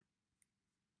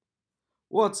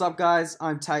What's up, guys?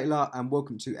 I'm Taylor, and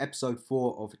welcome to episode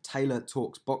 4 of Taylor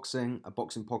Talks Boxing, a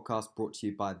boxing podcast brought to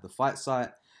you by The Fight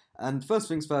Site. And first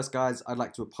things first, guys, I'd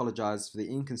like to apologise for the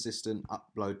inconsistent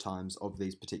upload times of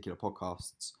these particular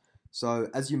podcasts. So,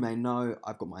 as you may know,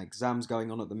 I've got my exams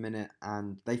going on at the minute,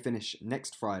 and they finish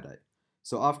next Friday.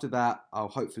 So, after that, I'll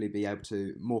hopefully be able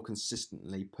to more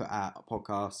consistently put out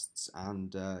podcasts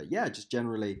and, just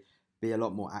generally be a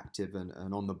lot more active and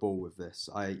on the ball with this.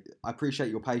 I appreciate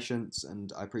your patience,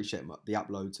 and I appreciate the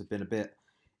uploads have been a bit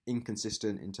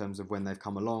inconsistent in terms of when they've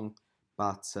come along.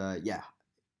 But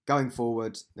going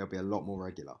forward, there'll be a lot more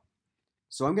regular.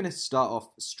 So I'm going to start off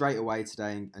straight away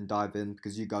today and dive in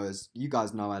because you guys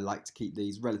know I like to keep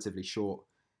these relatively short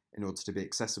in order to be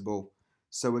accessible.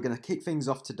 So we're going to kick things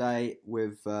off today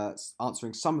with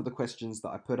answering some of the questions that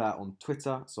I put out on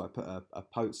Twitter. So I put a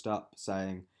post up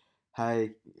saying,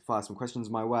 hey, fire some questions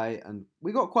my way, and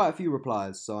we got quite a few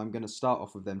replies, so I'm going to start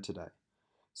off with them today.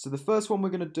 So the first one we're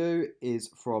going to do is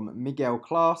from Miguel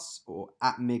Class, or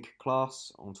at Mig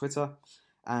Class on Twitter,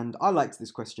 and I liked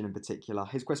this question in particular.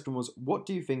 His question was, what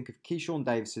do you think of Keyshawn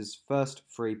Davis's first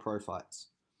 3 pro fights?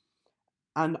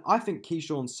 And I think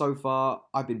Keyshawn, so far,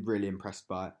 I've been really impressed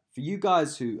by it. For you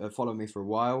guys who have followed me for a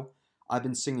while, I've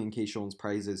been singing Keyshawn's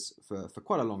praises for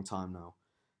quite a long time now.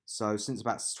 So since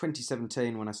about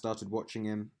 2017 when I started watching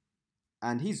him,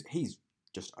 and he's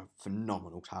just a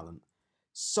phenomenal talent.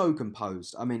 So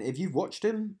composed. I mean, if you've watched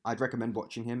him, I'd recommend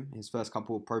watching him, his first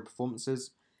couple of pro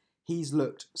performances. He's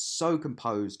looked so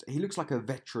composed. He looks like a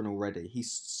veteran already.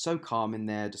 He's so calm in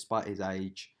there despite his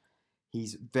age.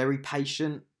 He's very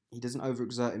patient. He doesn't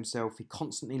overexert himself. He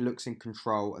constantly looks in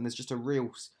control, and there's just a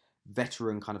real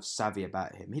veteran kind of savvy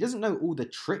about him. He doesn't know all the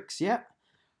tricks yet,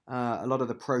 a lot of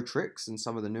the pro tricks and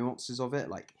some of the nuances of it,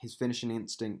 like his finishing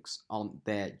instincts aren't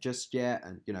there just yet,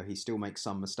 and he still makes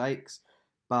some mistakes,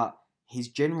 but his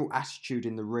general attitude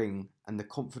in the ring and the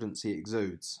confidence he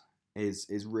exudes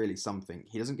is really something.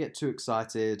 He doesn't get too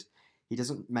excited. He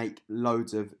doesn't make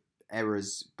loads of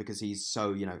errors because he's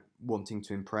so wanting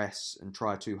to impress and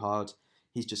try too hard.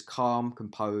 He's just calm,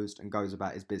 composed, and goes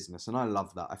about his business, and I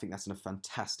love that. I think that's a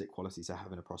fantastic quality to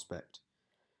have in a prospect.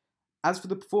 As for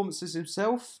the performances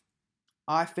himself,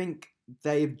 I think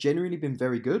they've generally been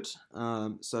very good.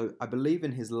 So I believe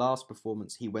in his last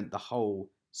performance, he went the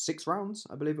whole 6 rounds,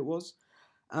 I believe it was.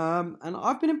 And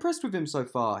I've been impressed with him so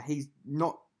far. He's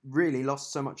not really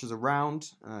lost so much as a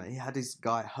round. He had his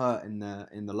guy hurt in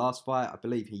the last fight. I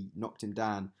believe he knocked him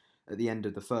down at the end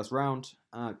of the first round.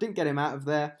 Didn't get him out of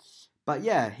there. But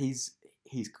yeah, he's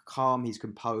calm, he's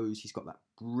composed, he's got that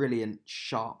brilliant,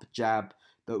 sharp jab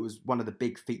that was one of the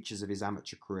big features of his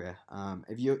amateur career.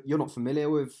 If you're not familiar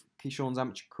with Keyshawn's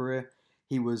amateur career,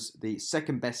 he was the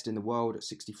second best in the world at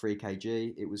 63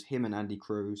 kg. It was him and Andy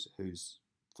Cruz, who's,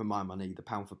 for my money, the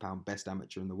pound for pound best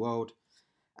amateur in the world.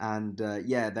 And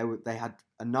they had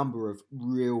a number of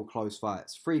real close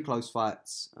fights, 3 close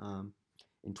fights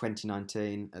in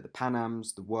 2019 at the Pan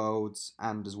Ams, the Worlds,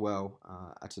 and as well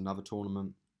at another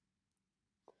tournament.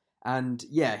 And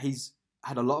yeah, he's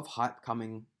had a lot of hype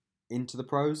coming into the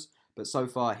pros, but so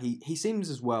far he seems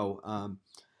as well.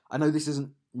 I know this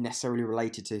isn't necessarily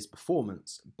related to his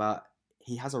performance, but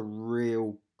he has a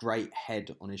real great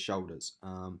head on his shoulders.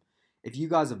 If you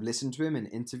guys have listened to him in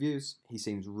interviews, he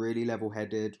seems really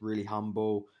level-headed, really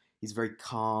humble. He's very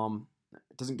calm,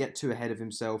 doesn't get too ahead of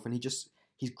himself, and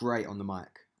he's great on the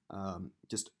mic.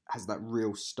 Just has that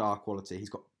real star quality. He's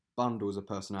got bundles of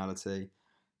personality,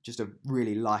 just a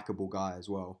really likable guy as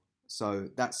well. So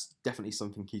that's definitely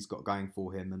something he's got going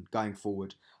for him. And going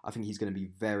forward, I think he's going to be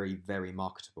very, very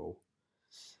marketable.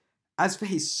 As for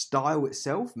his style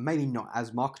itself, maybe not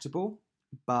as marketable.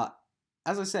 But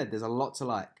as I said, there's a lot to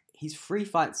like. He's 3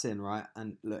 fights in, right?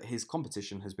 And look, his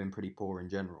competition has been pretty poor in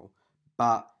general.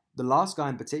 But the last guy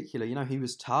in particular, he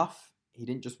was tough. He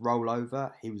didn't just roll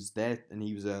over. He was there, and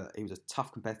he was a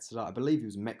tough competitor. I believe he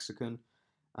was Mexican.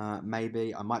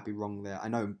 Maybe. I might be wrong there. I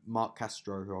know Mark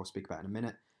Castro, who I'll speak about in a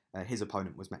minute, his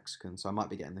opponent was Mexican, so I might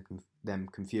be getting them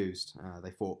confused.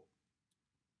 They fought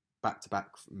back to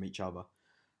back from each other.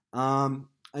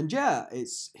 And yeah,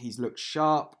 he's looked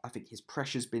sharp. I think his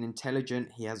pressure's been intelligent.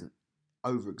 He hasn't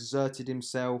overexerted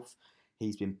himself.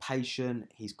 He's been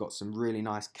patient. He's got some really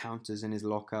nice counters in his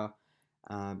locker.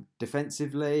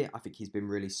 Defensively, I think he's been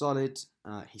really solid.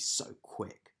 He's so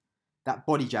quick. That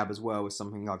body jab as well is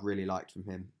something I've really liked from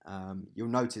him. You'll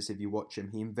notice if you watch him,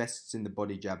 he invests in the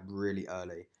body jab really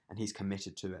early, and he's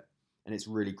committed to it. And it's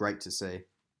really great to see.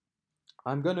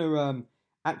 I'm going to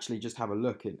actually just have a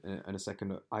look in a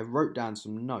second. I wrote down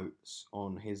some notes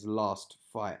on his last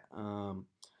fight.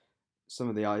 Some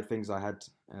of the things I had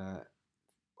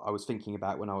I was thinking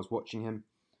about when I was watching him.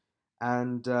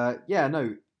 And yeah,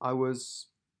 no, I was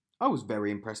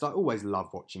very impressed. I always love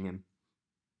watching him.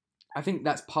 I think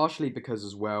that's partially because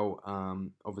as well,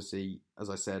 obviously, as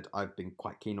I said, I've been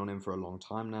quite keen on him for a long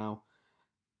time now.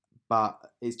 But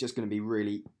it's just going to be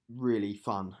really, really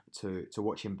fun to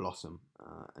watch him blossom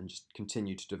and just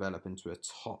continue to develop into a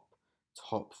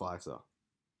top fighter.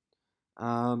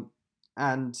 Um,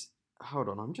 and hold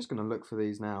on, I'm just going to look for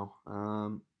these now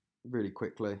really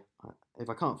quickly. If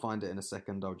I can't find it in a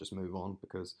second, I'll just move on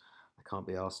because I can't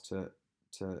be asked to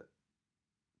to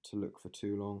look for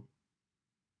too long.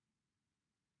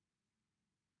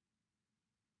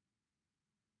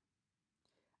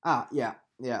 Yeah,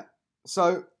 yeah.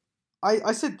 So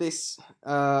I said this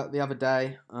the other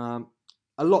day.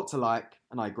 A lot to like,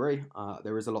 and I agree.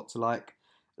 There is a lot to like.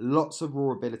 Lots of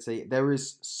raw ability. There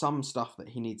is some stuff that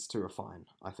he needs to refine,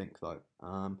 I think, though.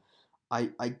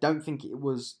 I don't think it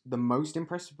was the most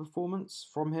impressive performance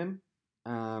from him.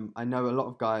 I know a lot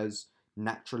of guys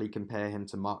naturally compare him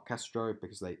to Mark Castro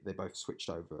because they both switched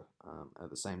over at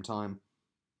the same time.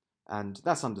 And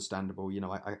that's understandable. You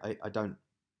know, I don't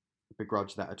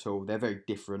begrudge that at all. They're very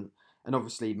different. And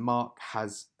obviously, Mark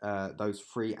has those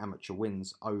three amateur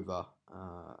wins over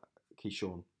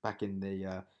Keyshawn back in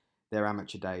their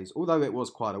amateur days, although it was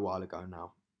quite a while ago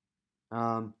now.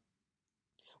 Um,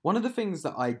 One of the things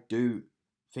that I do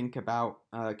think about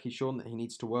Keyshawn that he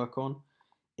needs to work on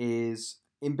is,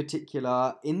 in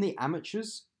particular, in the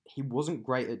amateurs, he wasn't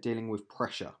great at dealing with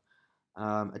pressure.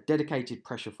 A dedicated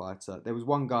pressure fighter. There was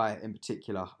one guy in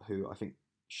particular who I think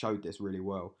showed this really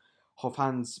well.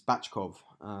 Hovhannes Bachkov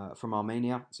from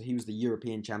Armenia. So he was the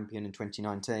European champion in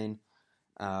 2019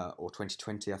 or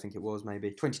 2020, I think it was maybe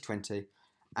 2020,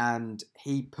 and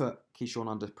he put Keyshawn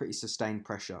under pretty sustained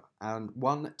pressure. And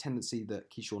one tendency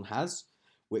that Keyshawn has,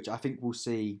 which I think we'll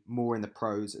see more in the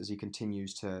pros as he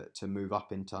continues to move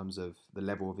up in terms of the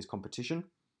level of his competition,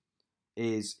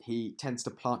 is he tends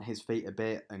to plant his feet a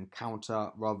bit and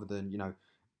counter rather than,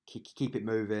 keep it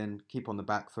moving, keep on the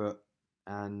back foot.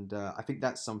 And I think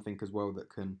that's something as well that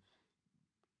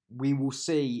we will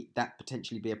see that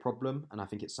potentially be a problem. And I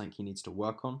think it's something he needs to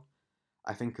work on.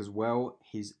 I think as well,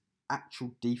 his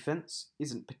actual defense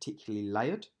isn't particularly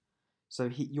layered. So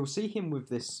you'll see him with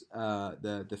this,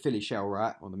 the Philly shell,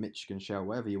 right? Or the Michigan shell,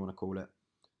 whatever you want to call it.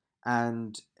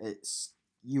 And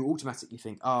you automatically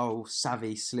think, oh,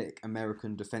 savvy, slick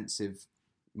American defensive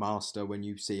master when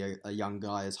you see a young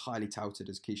guy as highly touted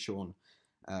as Keyshawn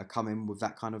come in with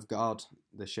that kind of guard,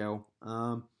 the shell.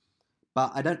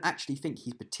 But I don't actually think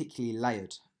he's particularly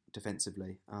layered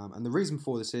defensively. And the reason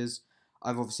for this is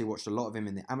I've obviously watched a lot of him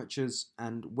in the amateurs,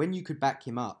 and when you could back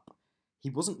him up, he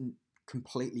wasn't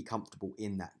completely comfortable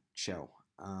in that shell.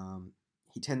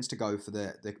 He tends to go for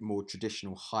the more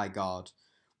traditional high guard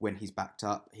when he's backed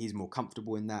up. He's more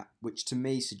comfortable in that, which to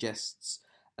me suggests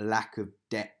a lack of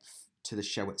depth to the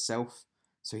shell itself.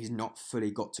 So he's not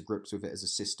fully got to grips with it as a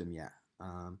system yet.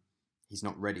 He's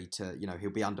not ready to,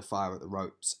 he'll be under fire at the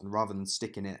ropes, and rather than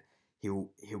sticking it, he'll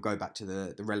go back to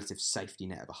the relative safety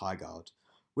net of a high guard,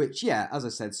 which, yeah, as I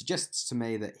said, suggests to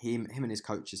me that him and his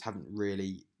coaches haven't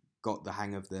really got the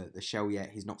hang of the shell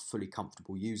yet. He's not fully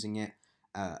comfortable using it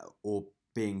or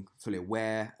being fully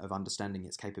aware of understanding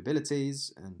its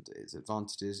capabilities and its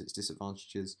advantages, its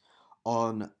disadvantages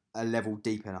on a level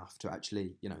deep enough to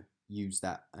actually, use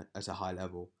that at a high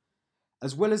level.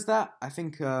 As well as that, I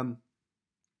think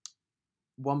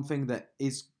one thing that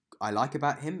I like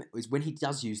about him is when he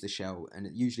does use the shell, and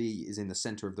it usually is in the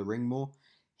center of the ring more.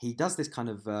 He does this kind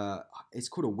of it's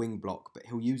called a wing block, but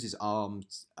he'll use his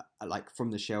arms like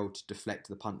from the shell to deflect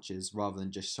the punches rather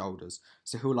than just shoulders.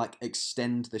 So he'll like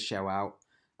extend the shell out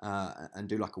and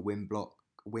do like a wing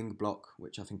block,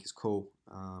 which I think is cool,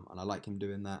 and I like him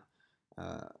doing that.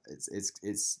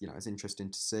 It's interesting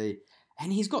to see,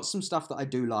 and he's got some stuff that I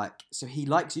do like. So he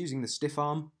likes using the stiff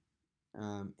arm.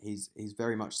 He's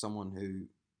very much someone who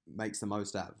makes the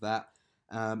most out of that.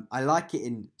 I like it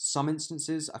in some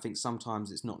instances. I think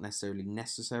sometimes it's not necessarily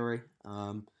necessary.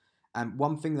 And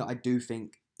one thing that I do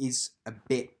think is a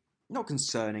bit not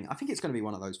concerning. I think it's going to be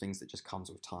one of those things that just comes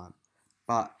with time.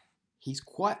 But he's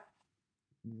quite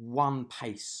one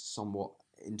pace somewhat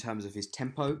in terms of his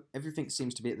tempo. Everything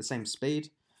seems to be at the same speed.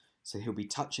 So he'll be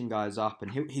touching guys up,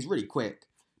 and he's really quick.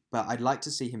 But I'd like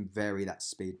to see him vary that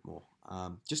speed more,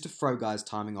 just to throw guys'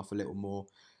 timing off a little more.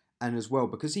 And as well,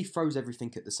 because he throws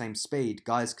everything at the same speed,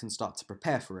 guys can start to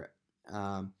prepare for it.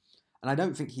 And I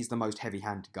don't think he's the most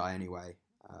heavy-handed guy anyway,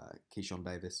 Keyshawn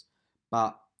Davis.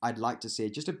 But I'd like to see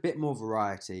just a bit more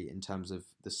variety in terms of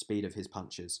the speed of his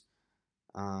punches.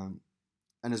 And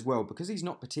as well, because he's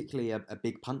not particularly a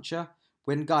big puncher,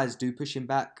 when guys do push him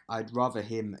back, I'd rather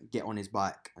him get on his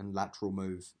bike and lateral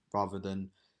move rather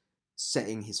than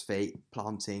setting his feet,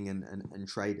 planting and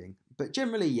trading. But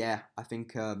generally, yeah, I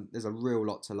think there's a real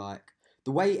lot to like.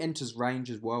 The way he enters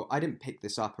range as well, I didn't pick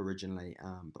this up originally,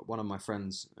 but one of my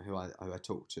friends who I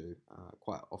talk to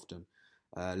quite often,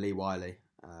 Lee Wiley,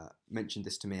 mentioned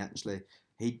this to me actually.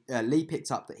 Lee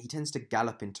picked up that he tends to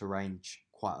gallop into range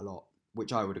quite a lot,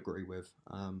 which I would agree with.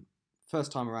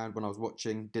 First time around when I was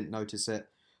watching, didn't notice it,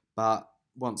 but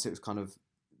once it was kind of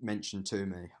mentioned to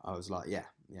me, I was like, yeah,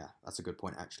 that's a good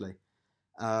point actually.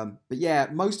 But yeah,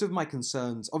 most of my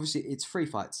concerns, obviously it's free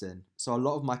fights in, so a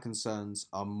lot of my concerns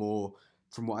are more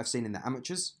from what I've seen in the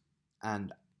amateurs,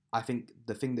 and I think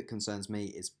the thing that concerns me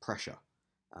is pressure,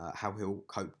 how he'll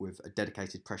cope with a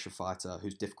dedicated pressure fighter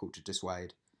who's difficult to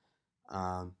dissuade,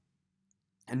 um,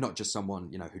 and not just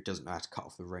someone who doesn't know how to cut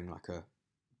off the ring like a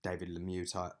David Lemieux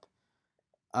type.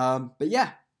 But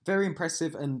yeah, very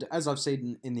impressive, and as I've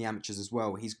seen in the amateurs as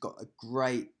well, he's got a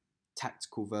great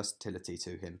tactical versatility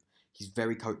to him. He's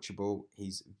very coachable.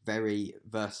 He's very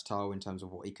versatile in terms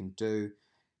of what he can do.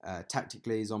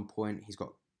 Tactically, he's on point. He's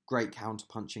got great counter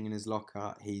punching in his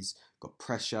locker. He's got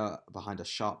pressure behind a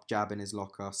sharp jab in his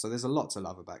locker. So there's a lot to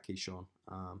love about Keyshawn.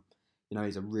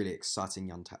 He's a really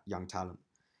exciting young talent.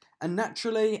 And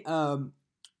naturally,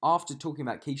 after talking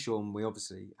about Keyshawn, we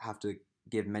obviously have to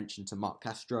give mention to Mark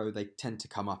Castro. They tend to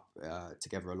come up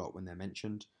together a lot when they're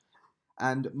mentioned.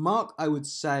 And Mark, I would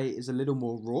say, is a little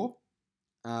more raw.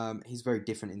 He's very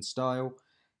different in style.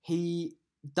 He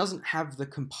doesn't have the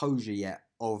composure yet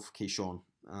of Keyshawn.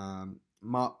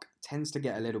 Mark tends to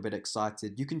get a little bit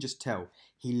excited. You can just tell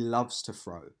he loves to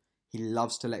throw. He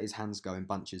loves to let his hands go in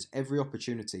bunches. Every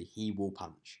opportunity, he will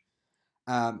punch.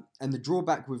 And the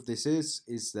drawback with this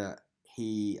is that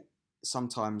he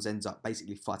sometimes ends up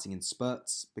basically fighting in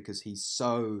spurts because he's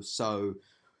so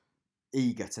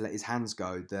eager to let his hands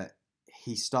go that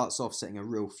he starts off setting a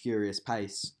real furious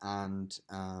pace, and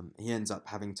he ends up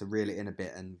having to reel it in a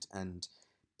bit and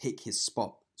pick his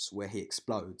spots where he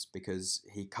explodes because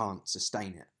he can't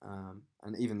sustain it.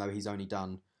 And even though he's only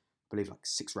done, I believe, like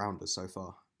 6 rounders so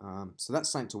far, so that's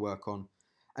something to work on.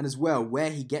 And as well,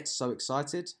 where he gets so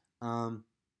excited,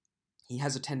 he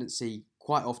has a tendency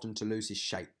quite often to lose his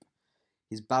shape.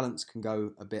 His balance can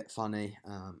go a bit funny,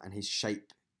 and his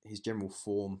shape, his general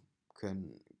form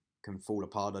can fall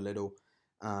apart a little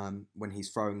when he's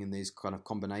throwing in these kind of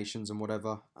combinations and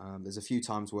whatever. There's a few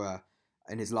times where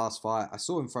in his last fight, I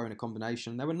saw him throwing a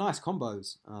combination. They were nice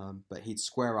combos, but he'd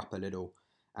square up a little,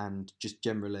 and just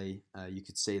generally you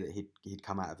could see that he'd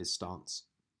come out of his stance,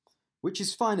 which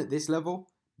is fine at this level.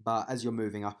 But as you're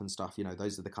moving up and stuff,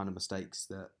 those are the kind of mistakes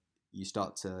that you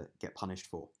start to get punished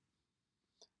for.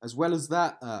 As well as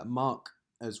that, Mark,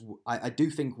 I do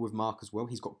think with Mark as well,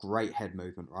 he's got great head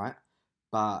movement, right?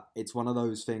 But it's one of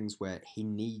those things where he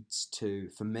needs to,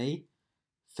 for me,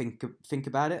 think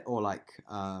about it, or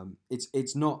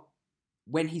it's not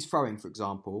when he's throwing, for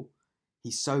example,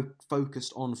 he's so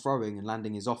focused on throwing and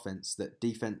landing his offense that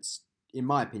defense, in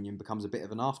my opinion, becomes a bit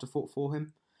of an afterthought for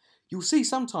him. You'll see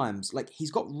sometimes,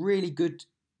 he's got really good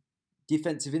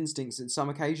defensive instincts in some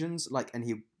occasions, and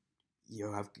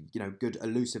he'll have good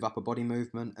elusive upper body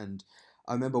movement. And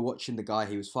I remember watching the guy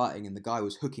he was fighting, and the guy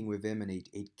was hooking with him, and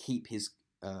he'd keep his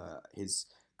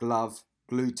glove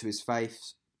glued to his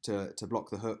face to block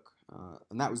the hook,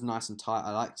 and that was nice and tight.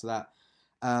 I liked that.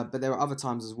 But there were other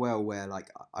times as well where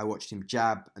I watched him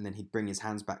jab, and then he'd bring his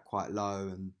hands back quite low,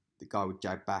 and the guy would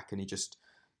jab back, and he just,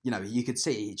 you could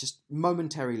see he just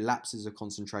momentary lapses of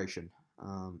concentration,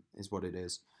 is what it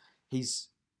is. He's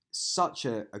such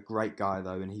a great guy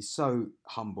though, and he's so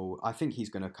humble. I think he's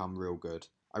going to come real good.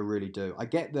 I really do. I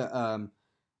get that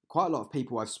quite a lot of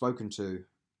people I've spoken to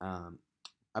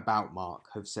about Mark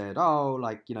have said,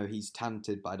 he's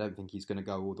talented, but I don't think he's going to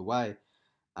go all the way.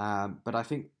 But I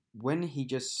think when he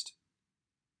just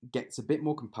gets a bit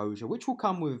more composure, which will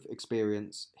come with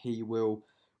experience, he will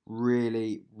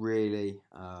really, really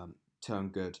turn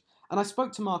good. And I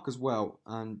spoke to Mark as well,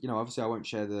 and obviously I won't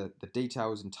share the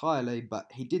details entirely,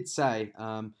 but he did say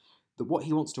that what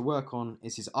he wants to work on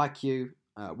is his IQ,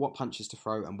 what punches to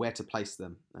throw, and where to place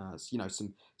them.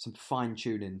 Some fine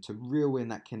tuning to reel in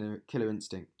that killer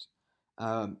instinct.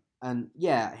 And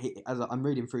yeah, as I'm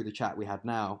reading through the chat we had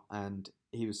now, and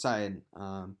he was saying,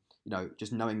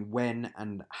 just knowing when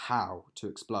and how to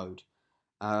explode.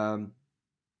 And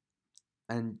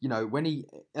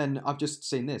I've just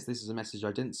seen this. This is a message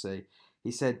I didn't see.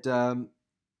 He said,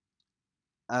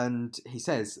 and he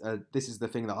says, this is the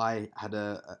thing that I had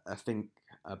a think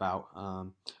about.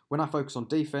 When I focus on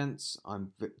defense,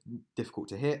 I'm difficult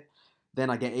to hit. then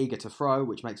I get eager to throw,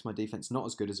 which makes my defense not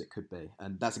as good as it could be.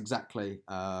 And that's exactly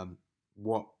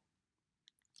what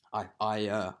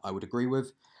I would agree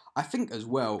with. I think as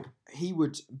well he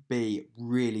would be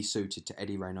really suited to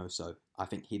Eddie Reynoso. I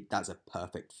think that's a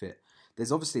perfect fit.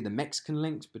 There's obviously the Mexican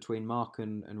links between Mark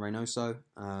and Reynoso,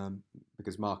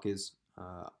 because Mark is,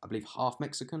 I believe, half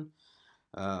Mexican.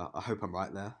 I hope I'm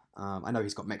right there. I know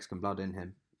he's got Mexican blood in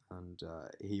him, and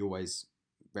he always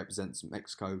represents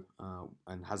Mexico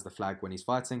and has the flag when he's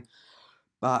fighting.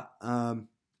 But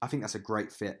I think that's a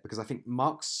great fit because I think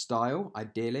Mark's style,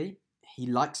 ideally, he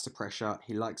likes to pressure,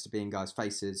 he likes to be in guys'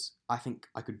 faces. I think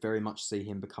I could very much see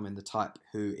him becoming the type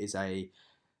who is a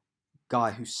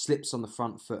guy who slips on the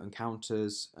front foot and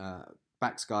counters,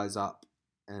 backs guys up,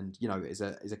 and is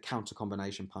a counter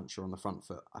combination puncher on the front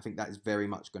foot. I think that is very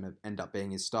much going to end up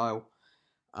being his style.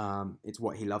 It's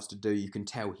what he loves to do. You can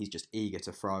tell he's just eager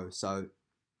to throw. So,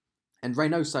 and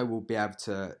Reynoso will be able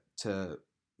to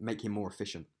make him more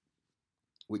efficient,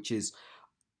 which is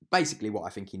basically what I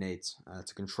think he needs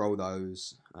to control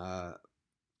those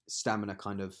stamina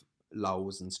kind of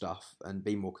lulls and stuff and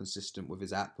be more consistent with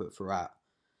his output throughout.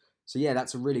 So yeah,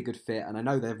 that's a really good fit, and I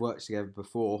know they've worked together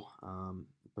before.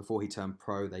 Before he turned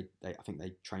pro, I think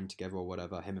they trained together or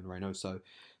whatever, him and Reynoso.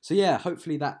 So yeah,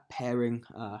 hopefully that pairing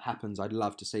happens. I'd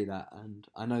love to see that, and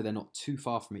I know they're not too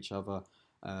far from each other.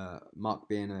 Mark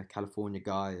being a California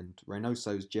guy, and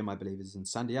Reynoso's gym, I believe, is in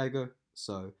San Diego.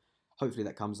 So hopefully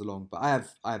that comes along. But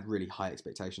I have really high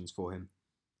expectations for him.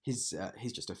 He's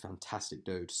just a fantastic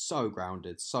dude. So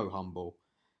grounded, so humble,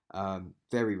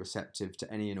 very receptive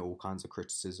to any and all kinds of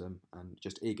criticism, and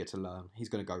just eager to learn. He's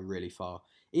going to go really far.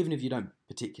 Even if you don't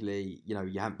particularly,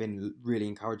 you haven't been really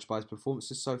encouraged by his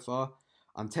performances so far,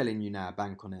 I'm telling you now,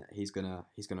 bank on it. He's gonna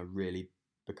really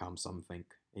become something.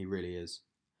 He really is.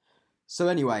 So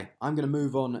anyway, I'm going to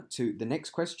move on to the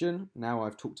next question. Now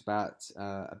I've talked about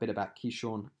a bit about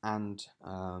Keyshawn and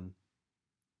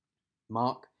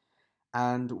Mark.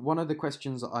 And one of the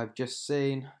questions that I've just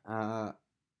seen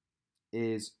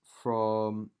is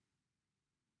from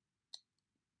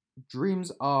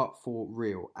Dreams Are For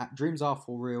Real. At Dreams Are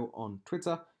For Real on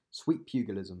Twitter. Sweet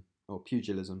pugilism. With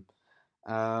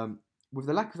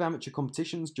the lack of amateur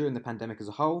competitions during the pandemic as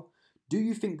a whole, do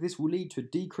you think this will lead to a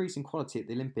decrease in quality at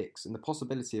the Olympics and the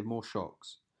possibility of more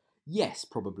shocks? Yes,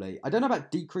 probably. I don't know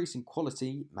about decrease in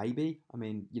quality, maybe. I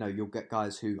mean, you'll get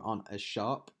guys who aren't as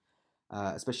sharp,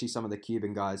 especially some of the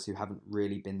Cuban guys who haven't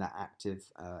really been that active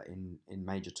in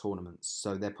major tournaments.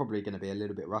 So they're probably going to be a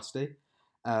little bit rusty.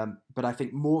 But I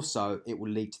think more so it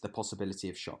will lead to the possibility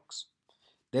of shocks.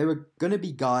 There are going to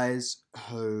be guys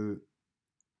who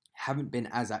haven't been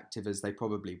as active as they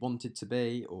probably wanted to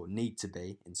be or need to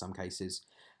be in some cases.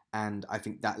 And I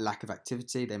think that lack of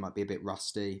activity, they might be a bit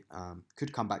rusty,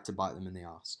 could come back to bite them in the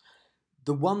arse.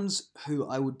 The ones who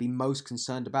I would be most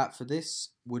concerned about for this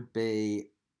would be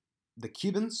the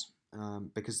Cubans,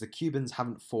 because the Cubans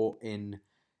haven't fought in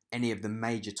any of the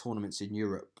major tournaments in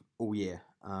Europe all year.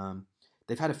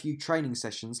 They've had a few training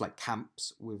sessions, like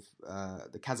camps, with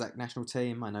the Kazakh national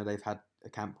team. I know they've had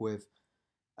a camp with.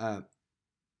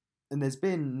 And there's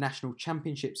been national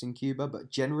championships in Cuba, but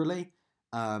generally,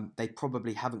 they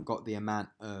probably haven't got the amount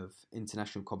of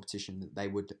international competition that they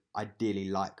would ideally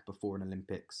like before an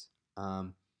Olympics.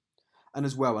 And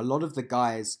as well, a lot of the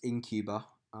guys in Cuba,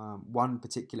 one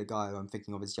particular guy I'm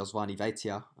thinking of is Josvani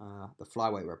Vaitia, the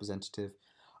flyweight representative.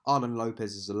 Arlen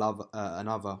Lopez is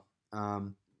another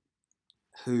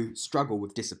who struggle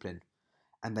with discipline.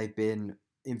 And they've been,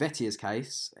 in Vetia's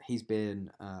case, he's been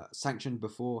sanctioned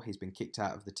before, he's been kicked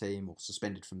out of the team or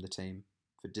suspended from the team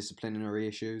for disciplinary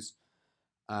issues.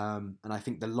 And I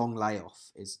think the long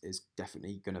layoff is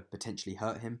definitely going to potentially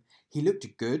hurt him. He looked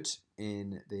good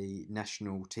in the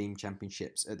national team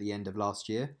championships at the end of last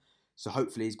year. So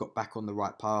hopefully he's got back on the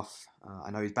right path.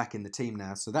 I know he's back in the team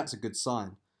now, so that's a good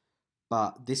sign.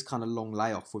 But this kind of long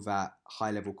layoff without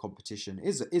high-level competition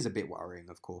is a bit worrying,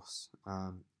 of course.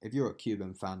 If you're a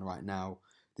Cuban fan right now,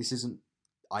 this isn't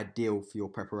ideal for your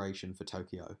preparation for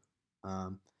Tokyo.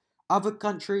 Other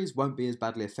countries won't be as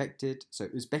badly affected. So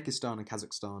Uzbekistan and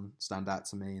Kazakhstan stand out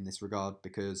to me in this regard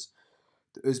because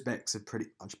the Uzbeks have pretty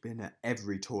much been at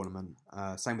every tournament.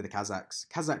 Same with the Kazakhs.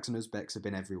 Kazakhs and Uzbeks have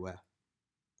been everywhere.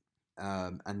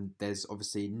 And there's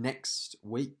obviously next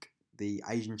week, the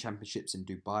Asian Championships in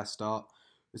Dubai start.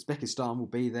 Uzbekistan will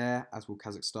be there, as will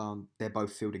Kazakhstan. They're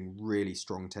both fielding really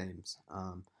strong teams.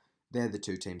 They're the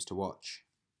two teams to watch.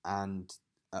 And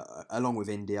along with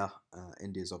India,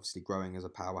 India's obviously growing as a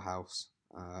powerhouse.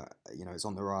 It's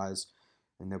on the rise.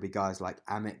 And there'll be guys like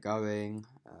Amit going,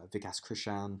 Vikas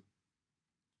Krishan,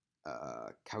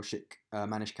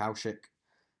 Manish Kaushik.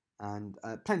 and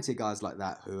plenty of guys like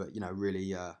that who are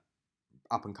really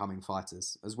up and coming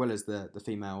fighters, as well as the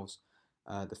females,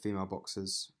 the female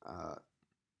boxers,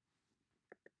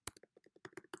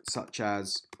 such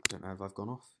as, I don't know if I've gone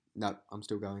off. No, I'm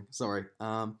still going. Sorry.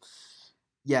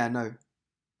 Yeah, no.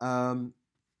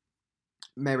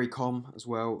 Mary Com as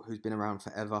well, who's been around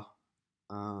forever.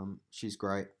 She's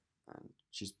great, and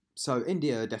so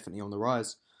India are definitely on the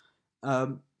rise.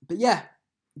 But yeah,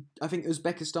 I think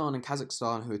Uzbekistan and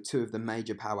Kazakhstan, who are two of the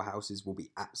major powerhouses, will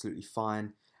be absolutely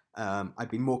fine. I'd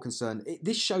be more concerned.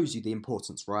 This shows you the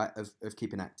importance, right, of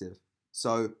keeping active.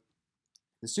 So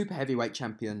the super heavyweight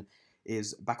champion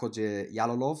is Bakodir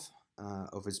Yalalov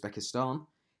of Uzbekistan.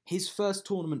 His first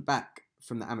tournament back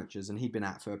from the amateurs, and he'd been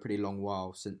out for a pretty long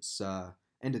while, since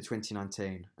end of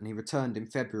 2019, and he returned in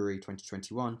February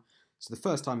 2021. So the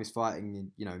first time he's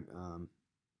fighting,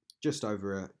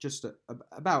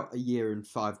 about a year and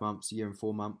 5 months, a year and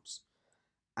 4 months,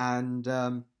 and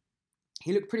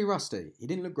he looked pretty rusty. He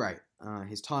didn't look great.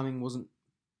 His timing wasn't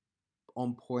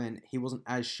on point. He wasn't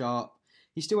as sharp.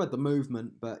 He still had the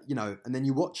movement, but and then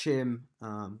you watch him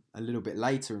a little bit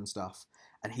later and stuff,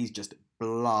 and he's just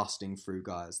blasting through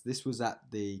guys. This was at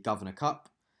the Governor Cup,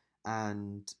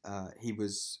 and he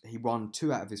won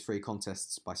 2 out of his 3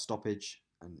 contests by stoppage,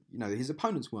 and his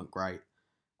opponents weren't great.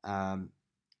 I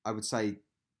would say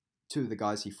 2 of the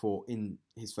guys he fought in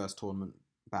his first tournament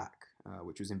back,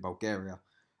 which was in Bulgaria,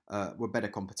 were better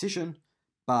competition,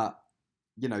 but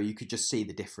you could just see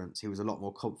the difference. He was a lot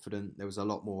more confident. There was a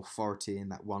lot more authority in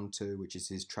that 1-2, which is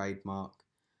his trademark,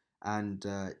 and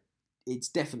it's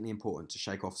definitely important to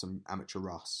shake off some amateur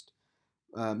rust.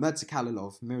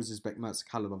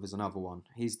 Mirzakhalilov is another one.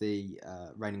 He's the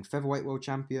reigning featherweight world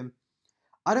champion.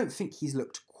 I don't think he's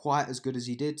looked quite as good as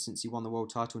he did since he won the world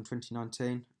title in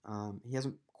 2019. He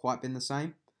hasn't quite been the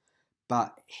same,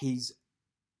 but he's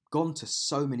gone to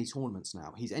so many tournaments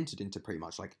now. He's entered into pretty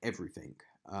much like everything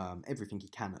he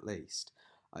can at least.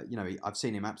 I've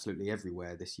seen him absolutely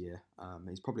everywhere this year.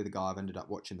 He's probably the guy I've ended up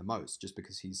watching the most, just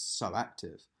because he's so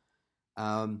active.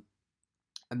 And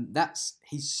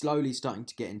he's slowly starting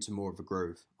to get into more of a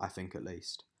groove, I think, at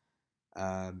least.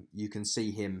 You can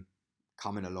see him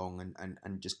coming along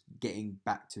and just getting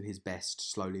back to his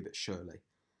best slowly but surely.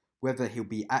 Whether he'll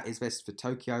be at his best for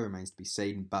Tokyo remains to be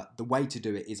seen, but the way to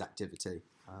do it is activity.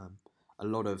 A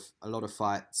lot of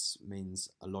fights means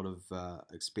a lot of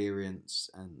experience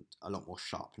and a lot more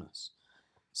sharpness.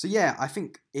 So yeah, I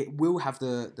think it will have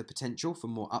the potential for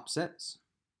more upsets.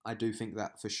 I do think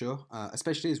that for sure,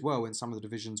 especially as well in some of the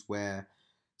divisions where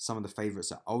some of the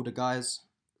favourites are older guys.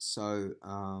 So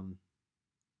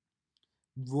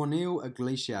Ronil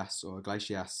Iglesias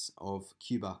of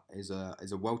Cuba is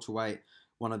a welterweight,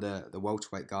 one of the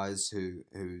welterweight guys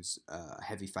who's a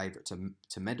heavy favourite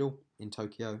to medal in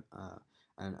Tokyo,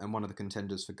 and one of the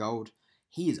contenders for gold.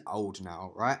 He is old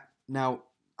now, right? Now,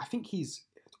 I think he's,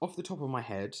 off the top of my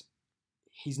head,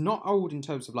 he's not old in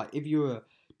terms of, like, if you were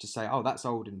to say, oh, that's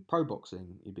old in pro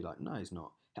boxing, you'd be like, no, he's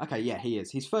not. Okay, yeah, he is.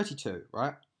 He's 32,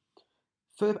 right?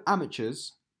 For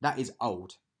amateurs, that is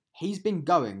old. He's been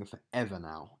going forever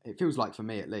now. It feels like, for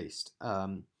me at least.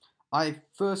 I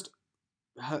first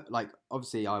heard, like,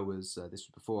 obviously I was, this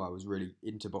was before I was really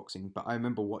into boxing, but I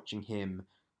remember watching him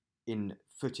in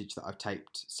footage that I've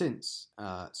taped since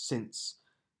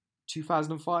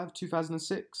 2005,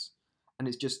 2006, and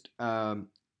it's just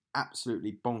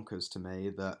absolutely bonkers to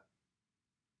me that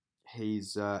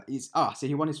so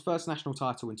he won his first national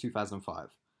title in 2005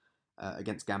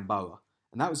 against Gamboa,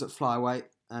 and that was at flyweight.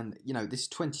 And this is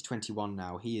 2021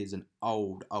 now. He is an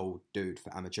old dude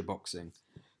for amateur boxing,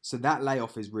 so that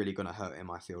layoff is really going to hurt him,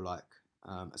 I feel like,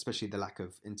 especially the lack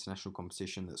of international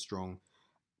competition that's strong.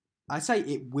 I say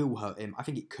it will hurt him. I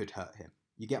think it could hurt him.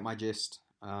 You get my gist.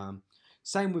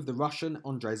 Same with the Russian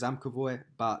Andrei Zamkovoy,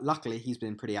 but luckily he's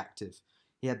been pretty active.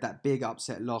 He had that big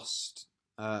upset loss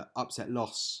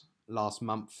last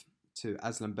month to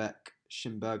Aslanbek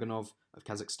Shimberganov of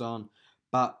Kazakhstan,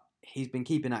 but he's been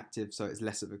keeping active, so it's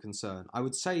less of a concern. I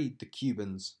would say the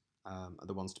Cubans are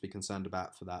the ones to be concerned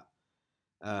about for that.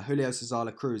 Julio Cesar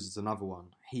La Cruz is another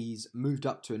one. He's moved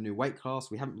up to a new weight class.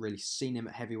 We haven't really seen him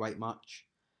at heavyweight much,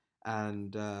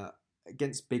 and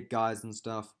against big guys and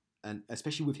stuff, and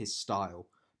especially with his style,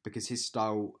 because his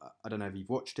style, I don't know if you've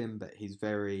watched him, but he's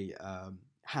very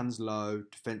hands low,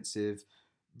 defensive,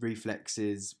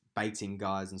 reflexes, baiting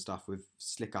guys and stuff with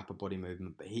slick upper body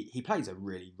movement, but he plays a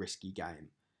really risky game,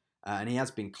 and he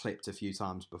has been clipped a few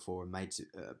times before and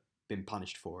been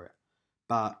punished for it.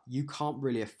 But you can't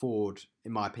really afford,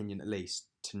 in my opinion at least,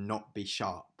 to not be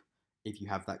sharp if you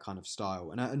have that kind of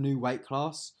style. And at a new weight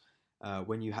class,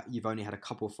 when you've only had a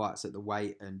couple of fights at the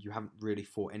weight and you haven't really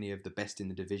fought any of the best in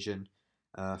the division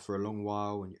for a long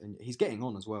while, and he's getting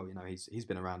on as well. He's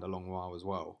been around a long while as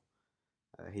well.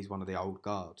 He's one of the old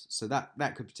guard, so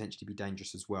that could potentially be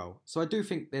dangerous as well. So I do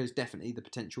think there's definitely the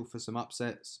potential for some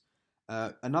upsets.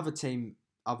 Another team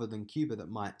other than Cuba that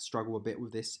might struggle a bit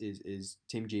with this is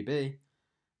Team GB.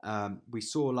 We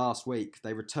saw last week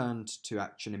they returned to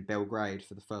action in Belgrade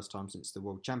for the first time since the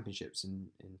World Championships in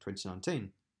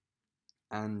 2019.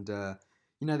 And,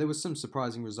 there was some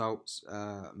surprising results.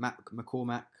 Pat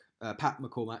McCormack,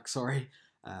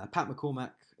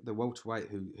 the welterweight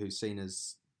who's seen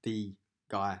as the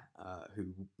guy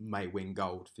who may win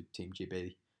gold for Team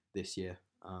GB this year.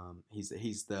 He's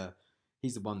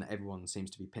the one that everyone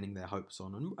seems to be pinning their hopes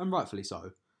on, and rightfully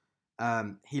so.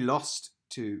 He lost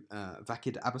to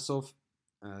Vakid Abbasov,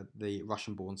 the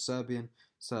Russian-born Serbian.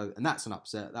 And that's an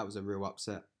upset. That was a real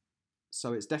upset.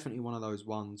 So it's definitely one of those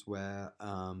ones where,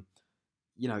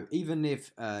 even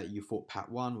if you fought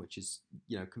Pat 1, which is,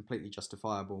 completely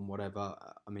justifiable and whatever.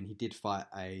 He did fight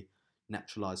a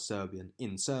naturalized Serbian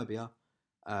in Serbia.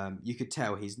 You could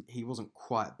tell he wasn't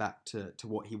quite back to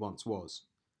what he once was.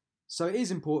 So it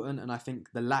is important, and I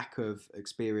think the lack of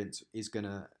experience is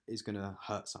gonna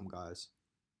hurt some guys.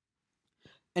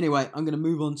 Anyway, I'm going to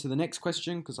move on to the next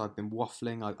question because I've been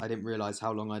waffling. I didn't realise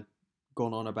how long I'd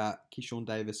gone on about Keyshawn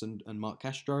Davis and Mark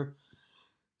Castro.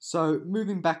 So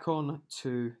moving back on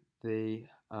to the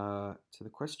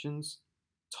questions.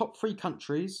 Top 3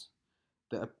 countries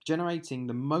that are generating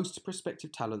the most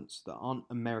prospective talents that aren't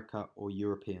American or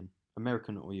European.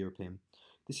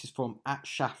 This is from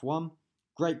 @Shaf1.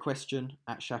 Great question,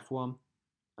 @Shaf1.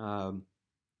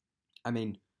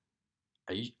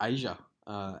 Asia.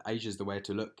 Asia's the way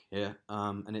to look here,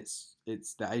 and it's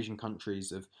the Asian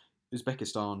countries of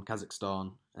Uzbekistan,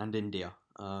 Kazakhstan, and India.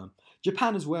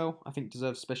 Japan as well, I think,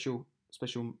 deserves special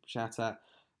shout out.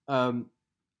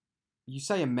 You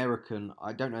say American,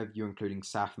 I don't know if you're including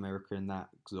South America in that,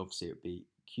 because obviously it would be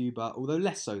Cuba, although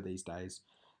less so these days.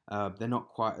 They're not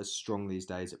quite as strong these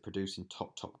days at producing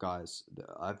top guys.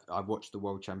 I've watched the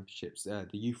World Championships, the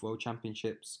Youth World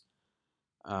Championships.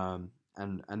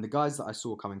 And the guys that I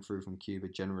saw coming through from Cuba,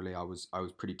 generally, I was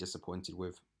pretty disappointed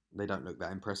with. They don't look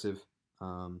that impressive.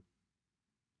 I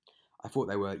thought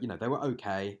they were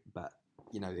okay, but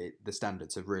the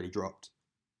standards have really dropped.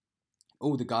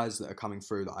 All the guys that are coming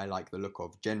through that I like the look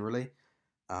of generally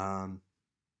are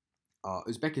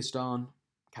Uzbekistan,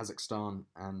 Kazakhstan,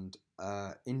 and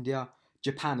India.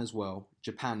 Japan as well.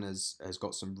 Japan has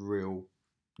got some real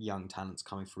young talents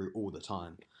coming through all the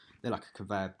time. They're like a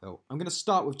conveyor belt. I'm going to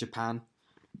start with Japan.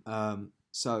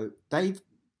 So they've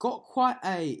got quite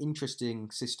a interesting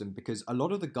system because a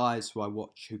lot of the guys who I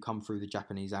watch who come through the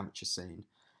Japanese amateur scene,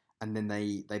 and then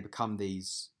they become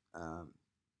these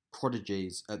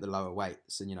prodigies at the lower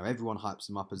weights, and everyone hypes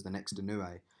them up as the next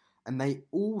Inoue, and they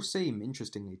all seem,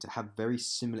 interestingly, to have very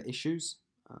similar issues.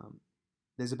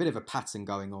 There's a bit of a pattern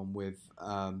going on with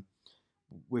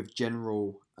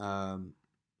general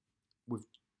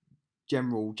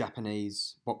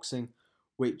Japanese boxing,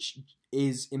 which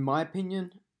is, in my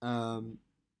opinion,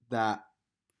 that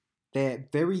they're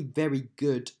very, very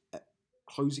good at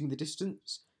closing the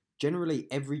distance. Generally,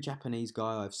 every Japanese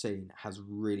guy I've seen has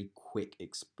really quick,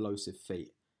 explosive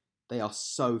feet. They are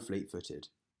so fleet-footed.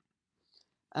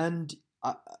 And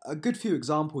a good few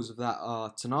examples of that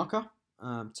are Tanaka.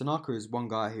 Tanaka is one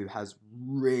guy who has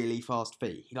really fast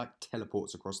feet. He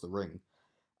teleports across the ring.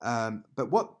 But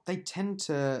what they tend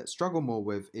to struggle more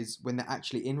with is when they're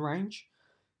actually in range.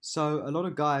 So a lot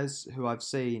of guys who I've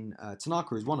seen,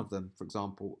 Tanaka is one of them, for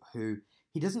example, who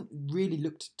he doesn't really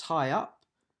look to tie up.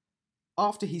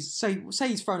 After he's, say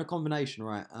he's thrown a combination,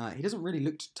 right? He doesn't really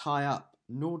look to tie up,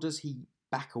 nor does he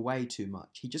back away too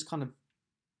much. He just kind of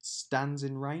stands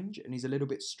in range and he's a little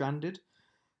bit stranded.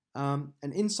 And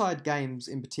inside games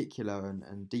in particular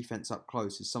and defense up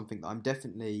close is something that I'm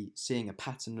definitely seeing a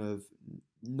pattern of,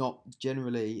 not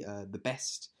generally the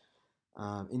best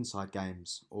inside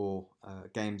games or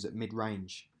games at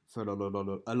mid-range for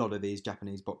a lot of these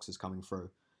Japanese boxers coming through.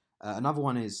 Another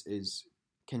one is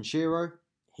Kenshiro.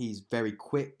 He's very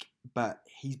quick, but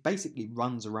he basically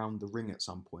runs around the ring at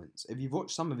some points. If you've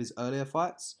watched some of his earlier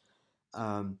fights,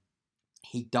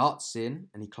 he darts in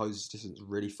and he closes distance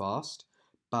really fast,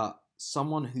 but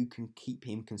someone who can keep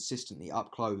him consistently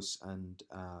up close and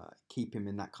keep him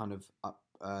in that kind of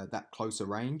that closer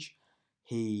range,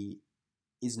 he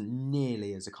isn't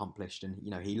nearly as accomplished, and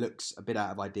he looks a bit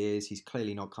out of ideas. He's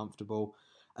clearly not comfortable.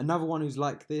 Another one who's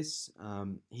like this,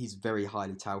 he's very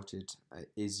highly touted,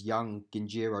 is young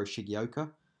Ginjiro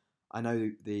Shigeoka. I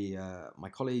know the my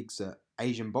colleagues at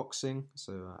Asian Boxing,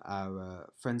 so our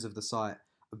friends of the site,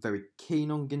 are very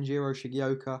keen on Ginjiro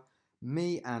Shigioka.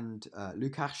 Me and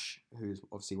Lukash, who's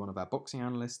obviously one of our boxing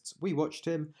analysts, we watched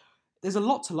him. There's a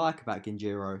lot to like about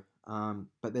Ginjiro,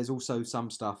 but there's also some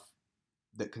stuff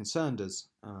that concerned us.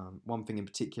 One thing in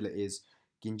particular is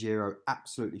Ginjiro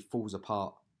absolutely falls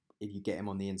apart if you get him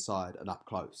on the inside and up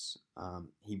close.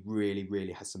 He really,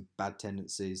 really has some bad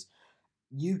tendencies.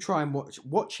 You try and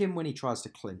watch him when he tries to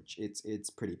clinch. It's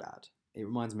pretty bad. It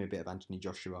reminds me a bit of Anthony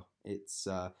Joshua. It's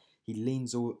he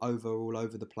leans all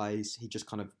over the place. He just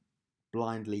kind of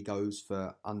blindly goes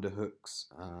for underhooks,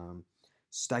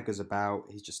 staggers about.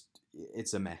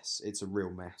 It's a mess. It's a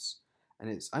real mess.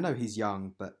 And I know he's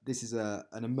young, but this is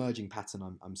an emerging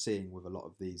pattern I'm seeing with a lot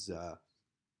of these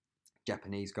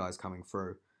Japanese guys coming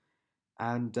through.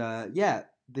 And yeah,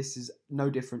 this is no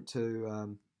different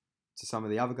to some of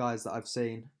the other guys that I've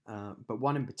seen, but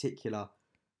one in particular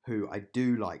who I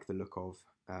do like the look of,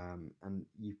 and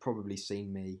you've probably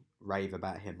seen me rave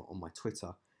about him on my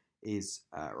Twitter, is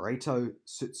Reito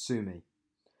Tsutsumi.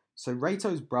 So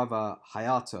Reito's brother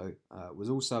Hayato was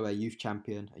also a youth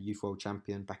world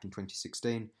champion back in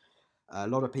 2016. A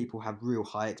lot of people have real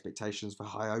high expectations for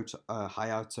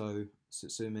Hayato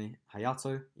Tsutsumi.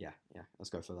 Hayato? Yeah, let's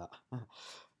go for that.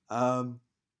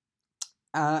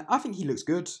 I think he looks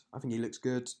good.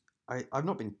 I've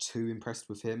not been too impressed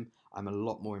with him. I'm a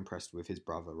lot more impressed with his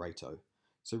brother, Reito.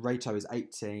 So Reito is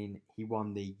 18. He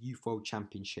won the Youth World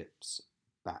Championships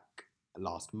back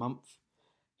last month.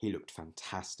 He looked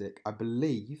fantastic. I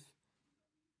believe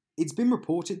it's been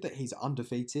reported that he's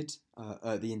undefeated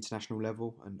at the international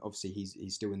level, and obviously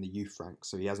he's still in the youth ranks,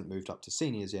 so he hasn't moved up to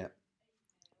seniors yet.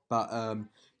 But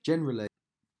generally,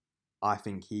 I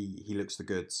think he looks the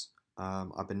goods.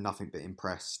 I've been nothing but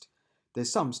impressed.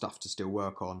 There's some stuff to still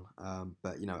work on,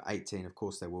 but 18, of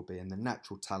course, there will be, and the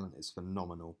natural talent is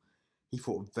phenomenal. He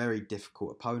fought a very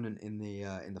difficult opponent in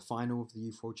the final of the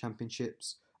Youth World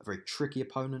Championships, a very tricky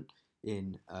opponent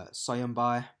in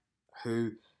Sayonbai,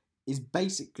 who is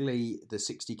basically the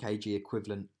 60 kg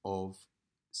equivalent of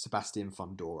Sebastian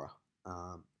Fundora.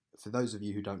 For those of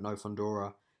you who don't know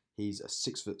Fundora, he's a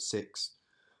 6'6",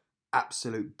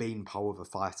 absolute beanpole of a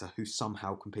fighter who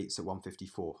somehow competes at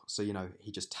 154. So,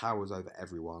 he just towers over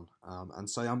everyone. And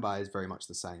Sayonbai is very much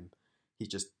the same. He's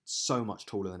just so much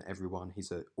taller than everyone. He's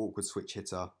an awkward switch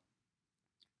hitter.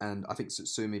 And I think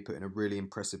Tsutsumi put in a really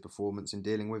impressive performance in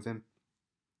dealing with him.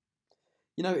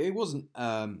 It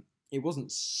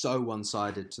wasn't so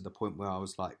one-sided to the point where I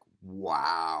was like,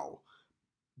 wow,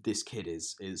 this kid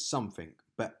is something.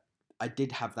 But I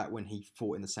did have that when he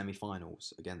fought in the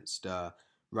semi-finals against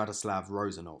Radoslav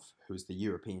Rozanov, who was the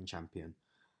European champion.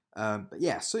 But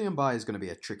yeah, Sayonbai is going to be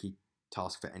a tricky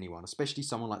task for anyone, especially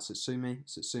someone like Tsutsumi.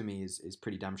 Tsutsumi is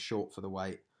pretty damn short for the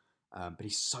weight, but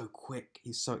he's so quick,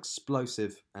 he's so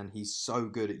explosive, and he's so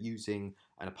good at using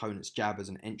an opponent's jab as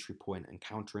an entry point and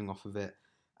countering off of it.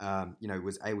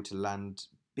 Was able to land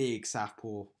big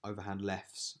southpaw overhand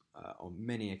lefts on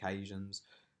many occasions.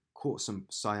 Caught some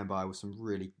Sayonbai with some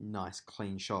really nice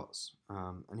clean shots,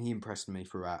 and he impressed me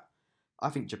throughout. I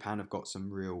think Japan have got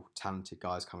some real talented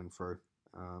guys coming through,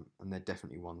 and they're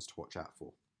definitely ones to watch out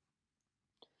for.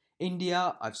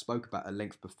 India, I've spoke about at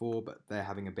length before, but they're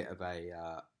having a bit of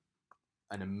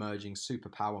an emerging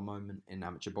superpower moment in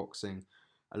amateur boxing.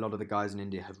 A lot of the guys in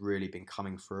India have really been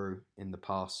coming through in the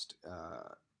past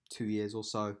 2 years or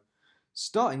so.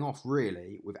 Starting off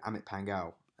really with Amit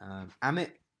Pangal.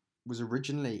 Amit was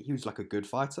he was like a good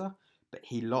fighter, but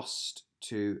he lost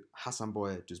to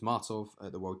Hasanboy Duzmatov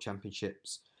at the World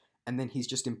Championships, and then he's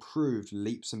just improved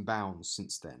leaps and bounds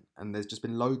since then. And there's just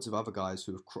been loads of other guys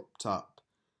who have cropped up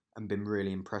and been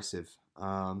really impressive.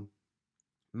 Manish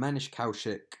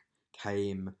Kaushik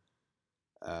came.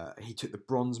 He took the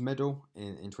bronze medal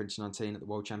in 2019 at the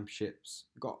World Championships.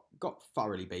 Got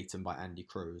thoroughly beaten by Andy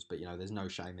Cruz, but there's no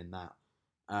shame in that.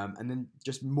 And then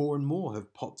just more and more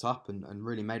have popped up and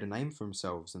really made a name for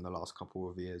themselves in the last couple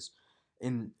of years.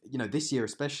 In this year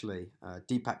especially,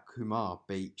 Deepak Kumar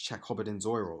beat Shakhobudin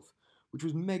Zoirov, which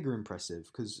was mega impressive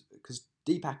because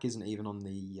Deepak isn't even on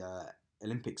the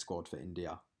Olympic squad for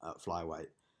India at flyweight.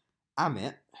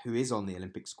 Amit, who is on the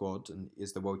Olympic squad and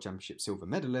is the World Championship silver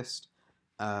medalist,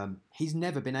 he's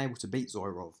never been able to beat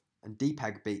Zoirov, and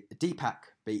Deepak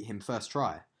beat him first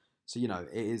try. So it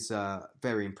is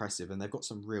very impressive, and they've got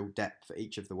some real depth for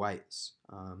each of the weights.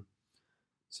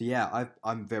 So yeah,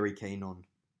 I'm very keen on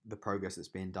the progress that's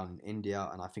being done in India,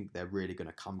 and I think they're really going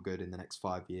to come good in the next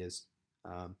 5 years.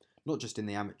 Not just in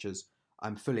the amateurs,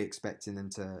 I'm fully expecting them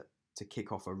to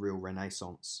kick off a real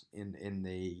renaissance in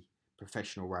the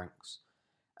professional ranks.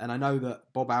 And I know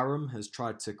that Bob Arum has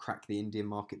tried to crack the Indian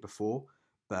market before,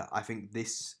 but I think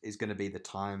this is going to be the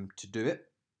time to do it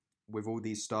with all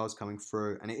these stars coming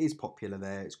through. And it is popular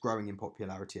there. It's growing in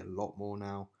popularity a lot more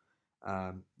now.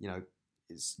 You know,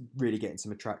 it's really getting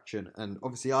some attraction. And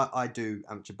obviously, I do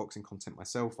amateur boxing content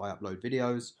myself. I upload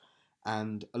videos.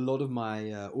 And a lot of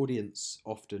my audience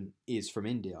often is from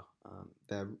India.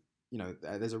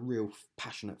 There's a real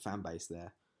passionate fan base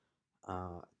there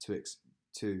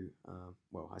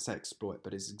well, I say exploit,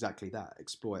 but it's exactly that,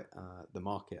 exploit the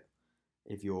market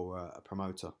if you're a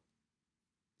promoter.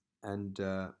 And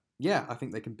yeah, I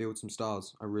think they can build some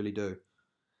stars. I really do.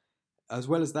 As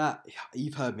well as that,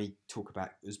 you've heard me talk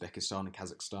about Uzbekistan and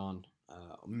Kazakhstan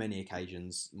on many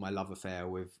occasions. My love affair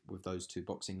with those two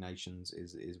boxing nations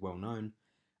is well known.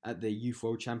 At the Youth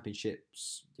World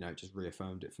Championships, it just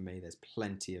reaffirmed it for me. There's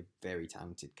plenty of very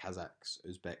talented Kazakhs,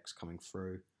 Uzbeks coming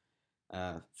through.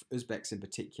 Uzbeks in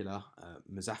particular,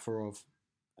 Muzaffarov,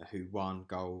 who won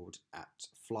gold at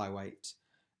flyweight.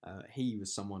 He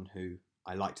was someone who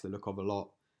I liked the look of a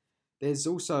lot. There's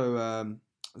also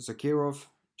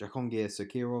Jahongir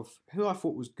Zakirov, who I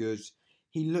thought was good.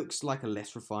 He looks like a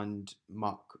less refined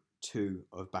Mark II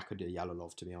of Bakudir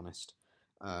Yalalov, to be honest.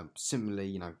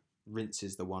 Similarly,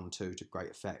 rinses the 1-2 to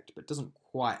great effect, but doesn't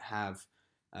quite have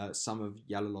some of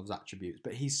Yalalov's attributes.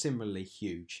 But he's similarly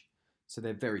huge. So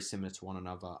they're very similar to one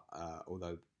another,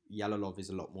 although Yalalov is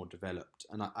a lot more developed.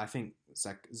 And I think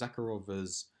Zakharov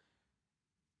is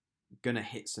going to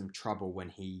hit some trouble when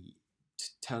he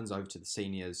turns over to the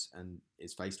seniors and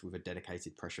is faced with a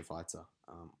dedicated pressure fighter.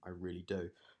 I really do.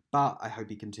 But I hope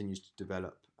he continues to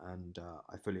develop, and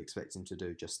I fully expect him to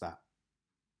do just that.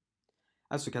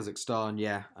 As for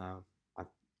Kazakhstan,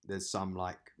 there's some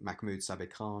like Mahmoud Sabir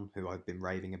Khan, who I've been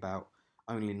raving about.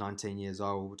 Only 19 years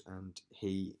old, and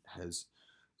he has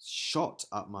shot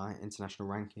up my international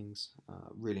rankings.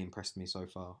 Really impressed me so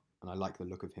far, and I like the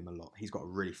look of him a lot. He's got a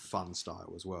really fun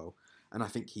style as well, and I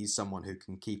think he's someone who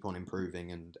can keep on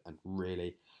improving and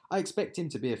really... I expect him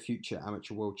to be a future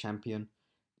amateur world champion,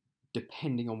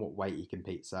 depending on what weight he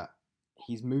competes at.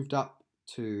 He's moved up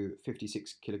to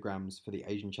 56 kilograms for the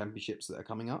Asian Championships that are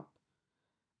coming up.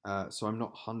 So I'm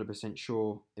not 100%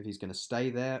 sure if he's going to stay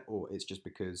there, or it's just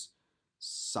because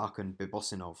Sarkhan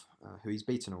Bibosinov, who he's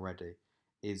beaten already,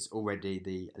 is already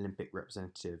the Olympic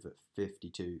representative at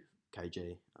 52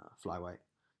 kg flyweight.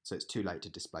 So it's too late to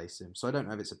displace him. So I don't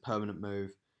know if it's a permanent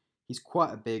move. He's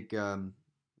quite a big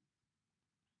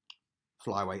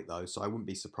flyweight though, so I wouldn't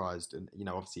be surprised. And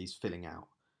obviously he's filling out,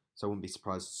 so I wouldn't be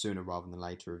surprised sooner rather than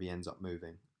later if he ends up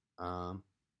moving. So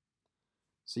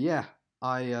yeah,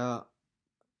 I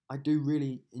do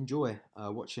really enjoy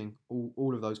watching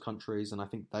all of those countries, and I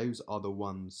think those are the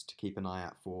ones to keep an eye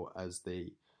out for as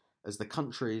the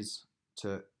countries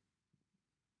to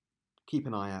keep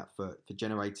an eye out for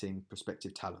generating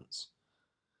prospective talents.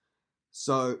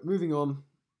 So moving on,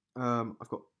 I've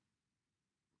got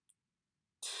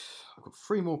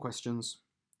 3 more questions.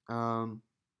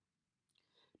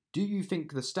 Do you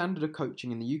think the standard of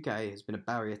coaching in the UK has been a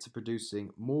barrier to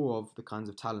producing more of the kinds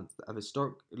of talents that have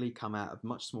historically come out of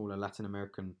much smaller Latin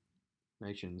American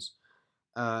nations?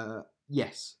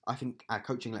 Yes, I think our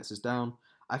coaching lets us down.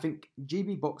 I think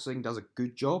GB Boxing does a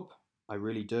good job, I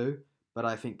really do, but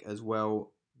I think as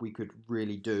well we could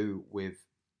really do with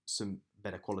some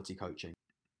better quality coaching.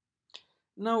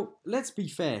 Now, let's be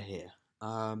fair here.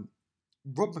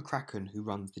 Rob McCracken, who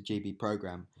runs the GB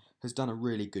program, has done a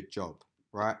really good job,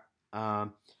 right?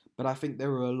 But I think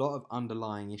there are a lot of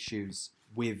underlying issues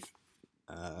with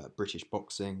British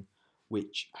boxing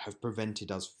which have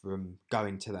prevented us from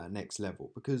going to that next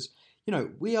level. Because,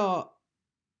 we are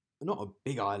not a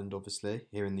big island, obviously,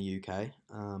 here in the UK,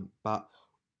 but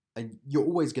you're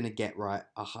always going to get, right,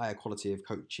 a higher quality of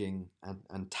coaching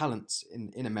and talents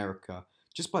in America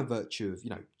just by virtue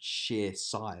of, sheer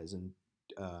size and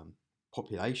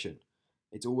population.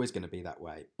 It's always going to be that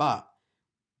way. But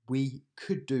we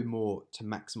could do more to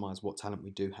maximise what talent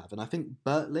we do have. And I think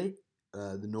Birtley,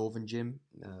 the Northern Gym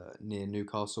near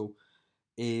Newcastle,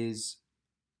 is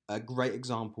a great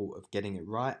example of getting it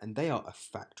right. And they are a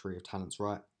factory of talents,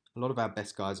 right? A lot of our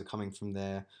best guys are coming from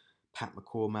there. Pat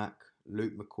McCormack,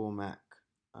 Luke McCormack,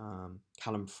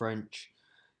 Callum French,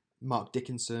 Mark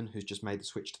Dickinson, who's just made the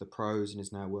switch to the pros and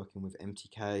is now working with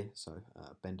MTK, so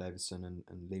Ben Davison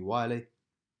and Lee Wiley.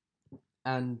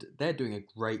 And they're doing a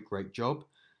great job.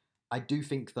 I do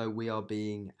think, though, we are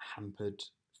being hampered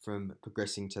from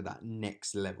progressing to that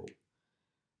next level.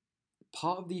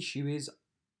 Part of the issue is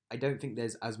I don't think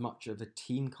there's as much of a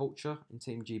team culture in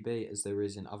Team GB as there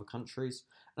is in other countries.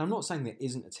 And I'm not saying there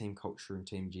isn't a team culture in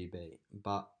Team GB,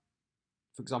 but,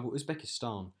 for example,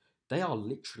 Uzbekistan they are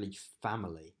literally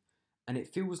family. And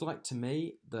it feels like to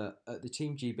me that at the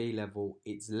Team GB level,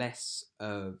 it's less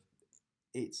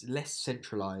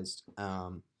centralized.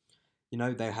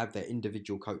 They have their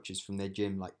individual coaches from their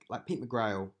gym, like Pete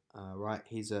McGrail, right?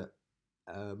 He's a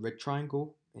Red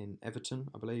Triangle in Everton,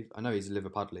 I believe. I know he's a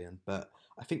Liverpudlian, but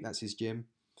I think that's his gym.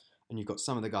 And you've got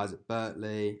some of the guys at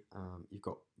Bertley. You've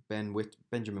got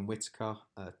Benjamin Whitaker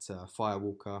at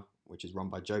Firewalker, which is run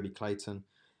by Joby Clayton.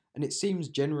 And it seems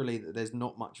generally that there's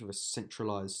not much of a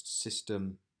centralized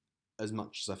system as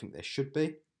much as I think there should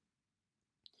be.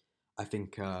 I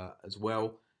think as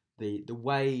well, the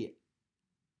way...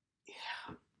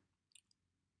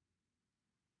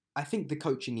 I think the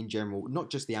coaching in general,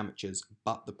 not just the amateurs,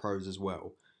 but the pros as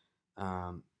well,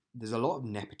 there's a lot of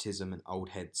nepotism and old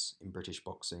heads in British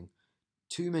boxing.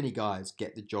 Too many guys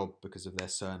get the job because of their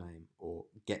surname or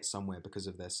get somewhere because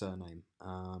of their surname.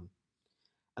 And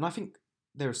I think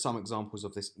there are some examples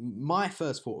of this. My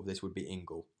first thought of this would be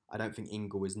Ingle. I don't think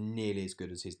Ingle is nearly as good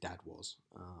as his dad was.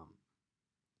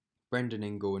 Brendan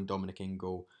Ingle and Dominic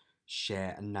Ingle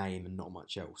share a name and not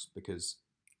much else because,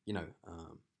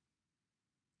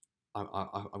 I'm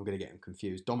going to get him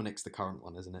confused. Dominic's the current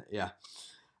one, isn't it? Yeah.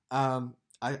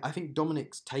 I think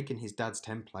Dominic's taken his dad's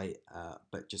template,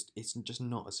 but it's just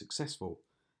not as successful.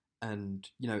 And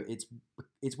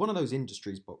it's one of those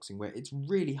industries, boxing, where it's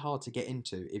really hard to get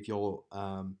into if you're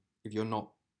not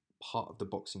part of the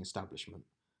boxing establishment,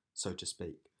 so to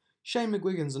speak. Shane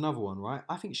McGuigan's another one, right?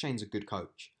 I think Shane's a good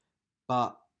coach,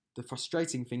 but the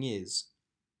frustrating thing is,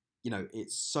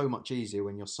 it's so much easier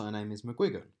when your surname is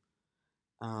McGuigan.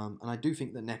 And I do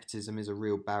think that nepotism is a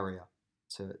real barrier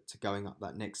to going up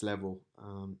that next level.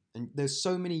 And there's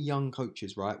so many young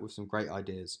coaches, right, with some great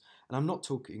ideas. And I'm not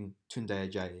talking Tunde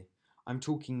Ajayi. I'm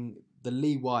talking the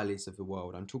Lee Wileys of the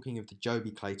world. I'm talking of the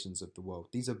Joby Claytons of the world.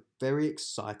 These are very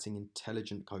exciting,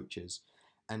 intelligent coaches.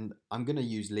 And I'm going to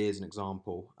use Lee as an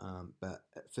example. But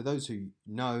for those who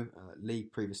know, Lee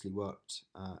previously worked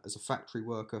as a factory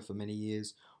worker for many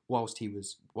years whilst he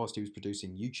was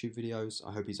producing YouTube videos.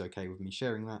 I hope he's okay with me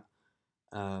sharing that.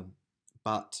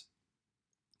 But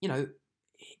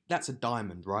that's a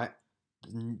diamond, right?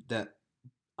 That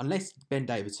unless Ben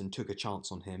Davidson took a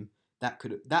chance on him,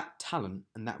 that talent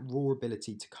and that raw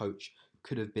ability to coach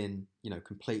could have been,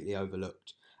 completely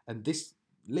overlooked. And this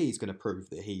Lee's going to prove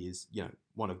that he is,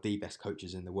 one of the best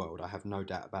coaches in the world. I have no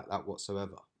doubt about that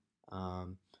whatsoever.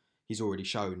 He's already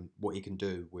shown what he can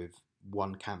do with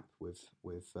one camp with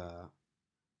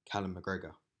Callum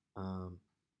McGregor. I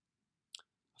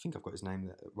think I've got his name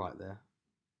right there.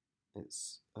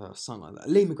 It's something like that.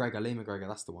 Lee McGregor,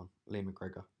 that's the one. Lee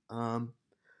McGregor.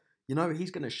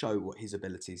 He's going to show what his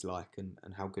ability's like and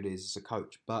how good he is as a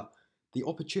coach. But the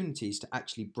opportunities to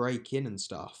actually break in and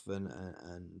stuff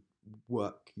and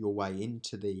work your way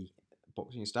into the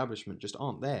boxing establishment just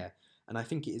aren't there. And I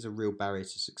think it is a real barrier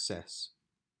to success.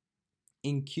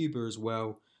 In Cuba as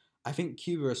well, I think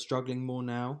Cuba are struggling more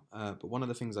now. But one of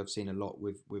the things I've seen a lot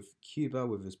with Cuba,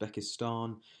 with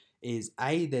Uzbekistan, is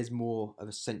there's more of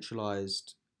a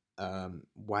centralized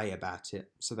way about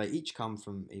it. So they each come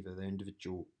from either their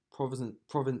individual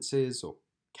provinces or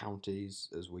counties,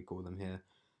 as we call them here.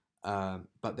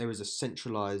 But there is a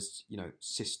centralized,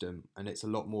 system, and it's a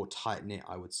lot more tight knit,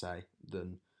 I would say,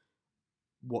 than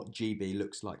what GB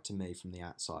looks like to me from the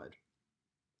outside.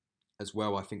 As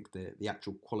well, I think the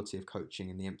actual quality of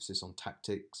coaching and the emphasis on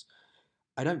tactics.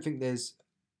 I don't think there's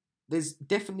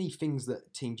definitely things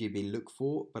that Team GB look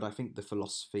for, but I think the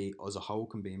philosophy as a whole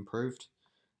can be improved.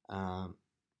 But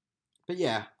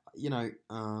yeah,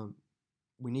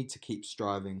 we need to keep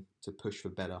striving to push for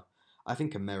better. I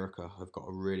think America have got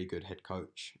a really good head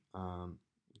coach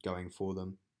going for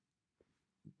them.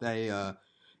 They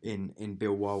in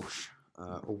Bill Walsh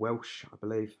or Welsh, I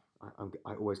believe.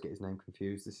 I always get his name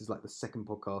confused. This is like the second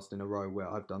podcast in a row where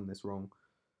I've done this wrong.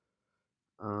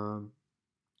 I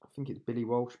think it's Billy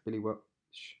Walsh.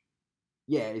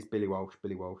 Yeah, it's Billy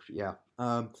Walsh. Yeah.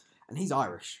 And he's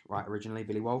Irish, right, originally,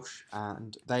 Billy Walsh.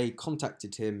 And they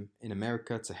contacted him in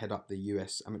America to head up the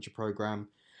US amateur program.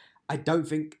 I don't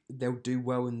think they'll do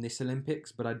well in this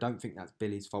Olympics, but I don't think that's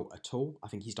Billy's fault at all. I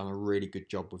think he's done a really good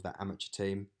job with that amateur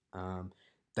team.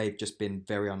 They've just been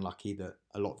very unlucky that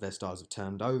a lot of their stars have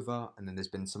turned over, and then there's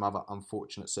been some other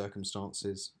unfortunate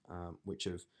circumstances which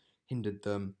have hindered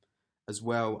them as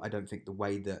well. I don't think the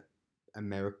way that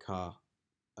America,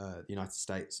 the United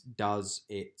States, does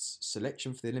its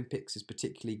selection for the Olympics is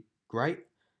particularly great.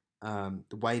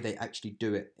 The way they actually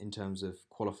do it in terms of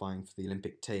qualifying for the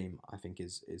Olympic team, I think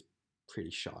is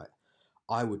pretty shite.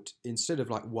 I would, instead of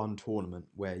like one tournament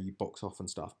where you box off and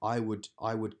stuff, I would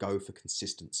go for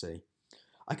consistency.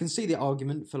 I can see the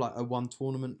argument for like a one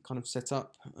tournament kind of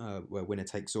setup, where winner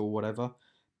takes all, whatever,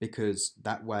 because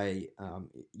that way,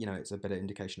 it's a better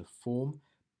indication of form.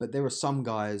 But there are some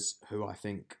guys who I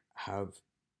think have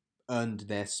earned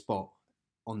their spot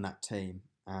on that team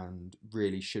and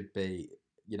really should be,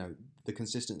 the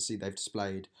consistency they've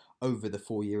displayed over the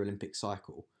 4 year Olympic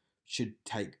cycle should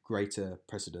take greater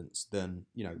precedence than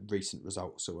recent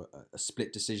results or a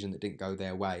split decision that didn't go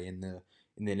their way in the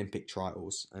Olympic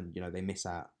trials, and they miss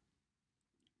out.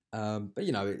 But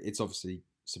it's obviously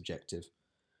subjective.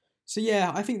 So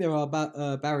yeah, I think there are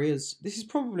barriers. This is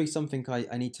probably something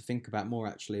I need to think about more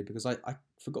actually, because I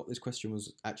forgot this question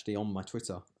was actually on my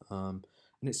Twitter, and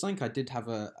it's something I did have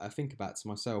a think about to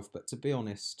myself. But to be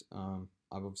honest,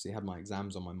 I've obviously had my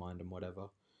exams on my mind and whatever,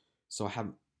 so I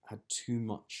haven't had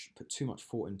put too much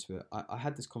thought into it. I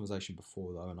had this conversation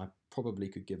before though, and I probably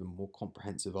could give a more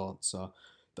comprehensive answer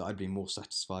that I'd be more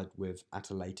satisfied with at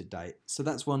a later date. So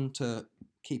that's one to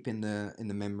keep in the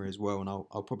memory as well, and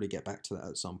I'll probably get back to that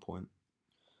at some point.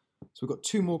 So we've got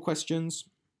two more questions.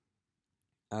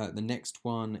 The next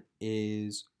one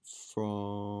is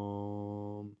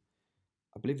from,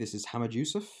 I believe this is Hamad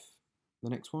Yusuf. The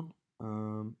next one.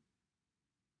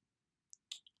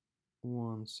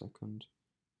 One second.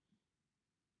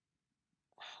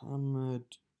 Hamad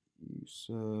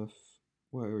Yusuf.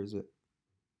 Where is it?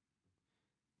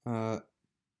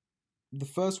 The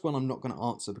first one I'm not going to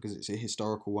answer because it's a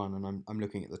historical one, and I'm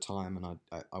looking at the time, and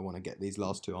I want to get these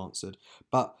last two answered.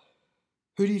 But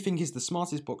who do you think is the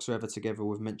smartest boxer ever, together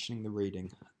with mentioning the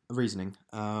reasoning?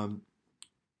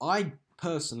 I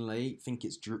personally think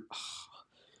it's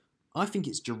I think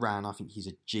it's Duran. I think he's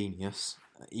a genius,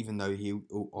 even though he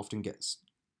often gets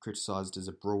criticised as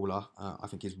a brawler. I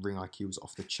think his ring IQ was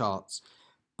off the charts.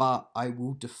 But I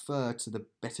will defer to the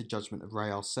better judgment of Ray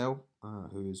Arcel,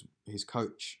 who is his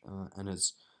coach, and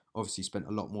has obviously spent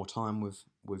a lot more time with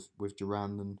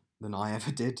Duran than I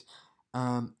ever did.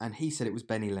 And he said it was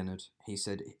Benny Leonard. He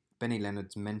said Benny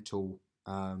Leonard's mental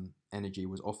energy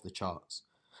was off the charts.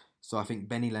 So I think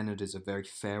Benny Leonard is a very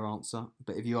fair answer.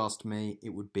 But if you asked me,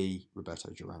 it would be Roberto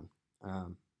Duran.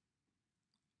 I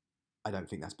don't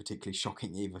think that's particularly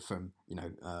shocking either from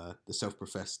the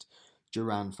self-professed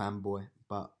Duran fanboy,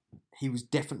 but he was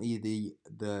definitely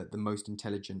the most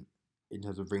intelligent in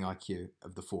terms of ring IQ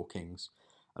of the four kings.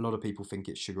 A lot of people think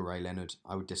it's Sugar Ray Leonard.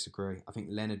 I would disagree. I think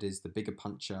Leonard is the bigger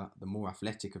puncher, the more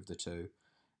athletic of the two,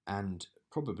 and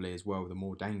probably as well the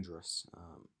more dangerous.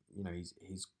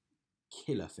 He's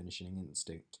killer finishing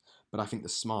instinct, but I think the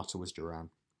smarter was Duran.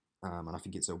 And I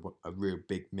think it's a real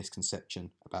big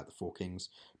misconception about the four kings,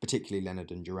 particularly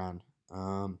Leonard and Duran.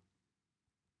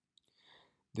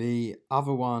 The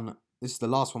other one, this is the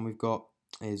last one we've got,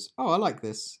 is, I like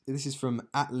this. This is from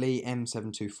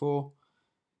 @LeeM724.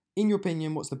 In your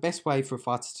opinion, what's the best way for a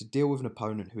fighter to deal with an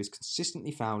opponent who is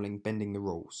consistently fouling, bending the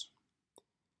rules?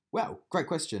 Well, great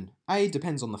question.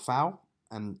 Depends on the foul,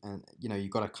 and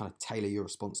you've got to kind of tailor your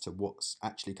response to what's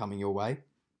actually coming your way.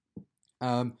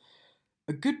 A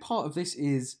good part of this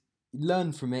is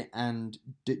learn from it and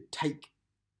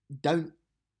don't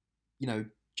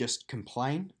just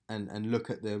complain and look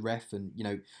at the ref and do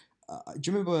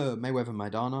you remember Mayweather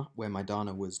Maidana, where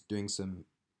Maidana was doing some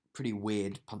pretty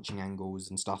weird punching angles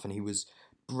and stuff, and he was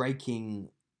breaking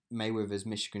Mayweather's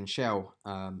Michigan shell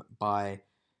by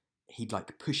he'd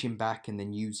like push him back and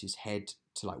then use his head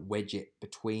to like wedge it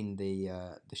between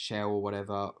the shell or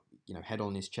whatever, head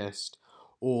on his chest,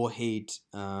 or he'd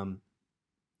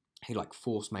like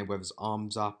force Mayweather's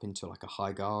arms up into like a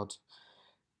high guard.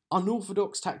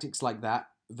 Unorthodox tactics like that,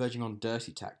 verging on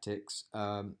dirty tactics.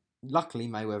 Luckily,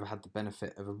 Mayweather had the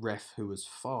benefit of a ref who was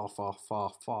far, far,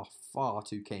 far, far, far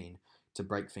too keen to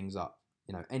break things up.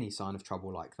 Any sign of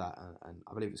trouble like that, and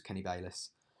I believe it was Kenny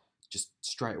Bayless, just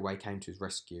straight away came to his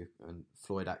rescue, and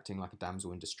Floyd acting like a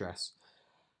damsel in distress.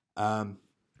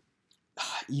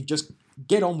 You just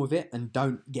get on with it and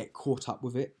don't get caught up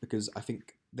with it, because I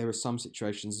think there are some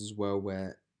situations as well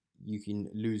where you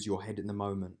can lose your head in the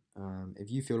moment.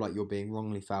 If you feel like you're being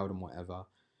wrongly fouled and whatever,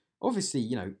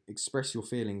 obviously, express your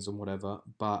feelings and whatever,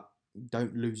 but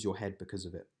don't lose your head because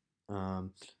of it.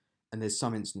 And there's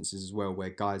some instances as well where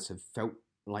guys have felt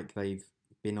like they've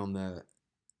been on the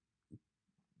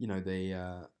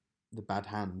bad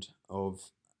hand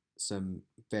of some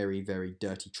very, very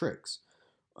dirty tricks,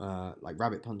 like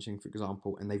rabbit punching, for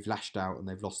example, and they've lashed out and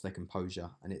they've lost their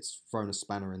composure, and it's thrown a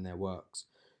spanner in their works.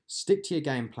 Stick to your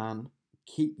game plan,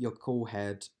 keep your cool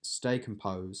head, stay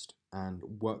composed, and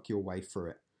work your way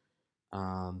through it.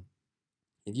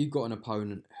 If you've got an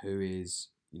opponent who is,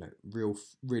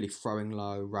 really throwing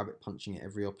low, rabbit punching at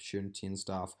every opportunity and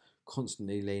stuff,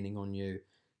 constantly leaning on you,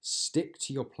 stick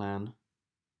to your plan,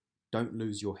 don't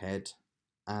lose your head,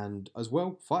 and as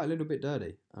well, fight a little bit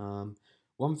dirty.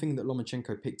 One thing that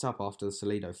Lomachenko picked up after the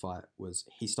Salido fight was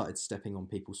he started stepping on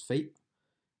people's feet,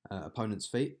 opponents'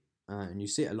 feet, and you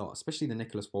see it a lot, especially the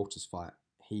Nicholas Walters fight.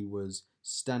 He was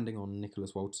standing on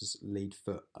Nicholas Walters' lead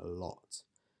foot a lot.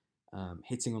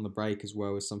 Hitting on the break as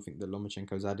well is something that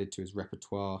Lomachenko's added to his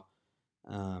repertoire.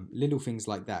 Little things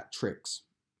like that, tricks.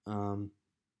 And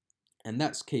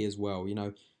that's key as well.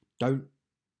 Don't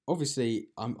obviously.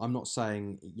 I'm not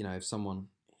saying if someone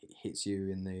hits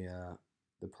you in the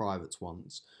privates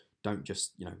ones, don't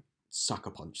just sucker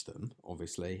punch them.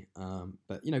 Obviously,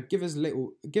 but give as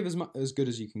good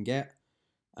as you can get.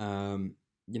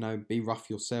 Be rough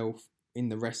yourself in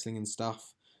the wrestling and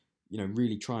stuff.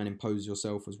 Really try and impose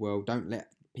yourself as well. Don't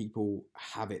let people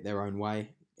have it their own way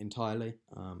entirely.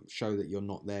 Show that you're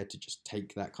not there to just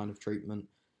take that kind of treatment.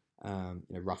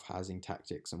 Roughhousing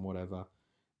tactics and whatever.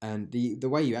 And the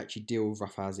way you actually deal with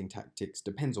roughhousing tactics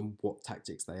depends on what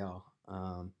tactics they are.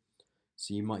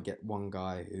 So you might get one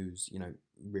guy who's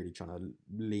really trying to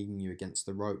lean you against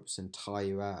the ropes and tie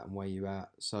you out and weigh you out.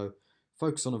 So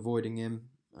focus on avoiding him.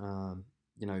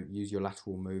 Use your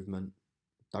lateral movement.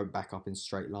 Don't back up in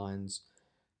straight lines,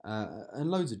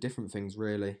 and loads of different things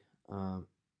really.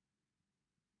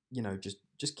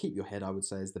 Just keep your head, I would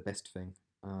say, is the best thing,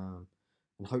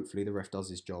 and hopefully the ref does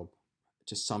his job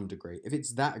to some degree. If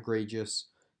it's that egregious,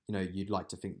 you'd like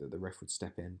to think that the ref would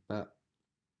step in, but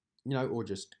or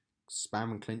just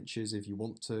spam and clinches if you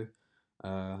want to,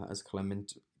 as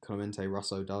Clemente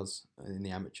Russo does in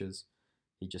the amateurs.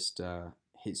 He just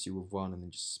hits you with one and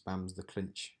then just spams the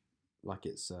clinch like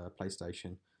it's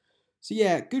PlayStation. So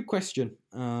yeah, good question.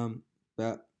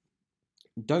 But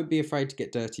don't be afraid to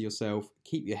get dirty yourself.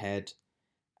 Keep your head,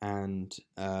 and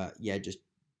just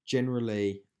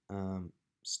generally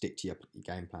stick to your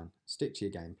game plan. Stick to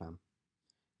your game plan.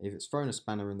 If it's throwing a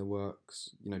spanner in the works,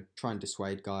 try and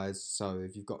dissuade guys. So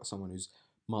if you've got someone who's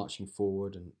marching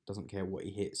forward and doesn't care what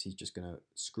he hits, he's just going to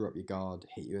screw up your guard,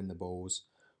 hit you in the balls,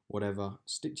 whatever.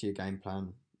 Stick to your game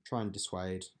plan. Try and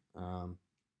dissuade. And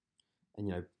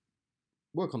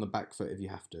work on the back foot if you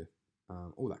have to,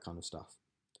 all that kind of stuff.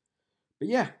 But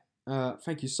yeah,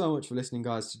 thank you so much for listening,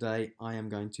 guys, today. I am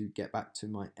going to get back to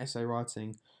my essay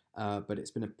writing, but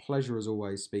it's been a pleasure as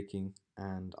always speaking,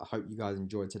 and I hope you guys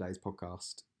enjoyed today's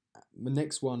podcast. The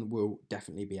next one will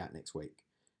definitely be out next week.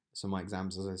 So my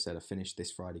exams, as I said, are finished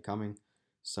this Friday coming,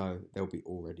 so they'll be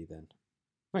all ready then.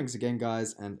 Thanks again,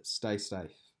 guys, and stay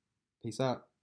safe. Peace out.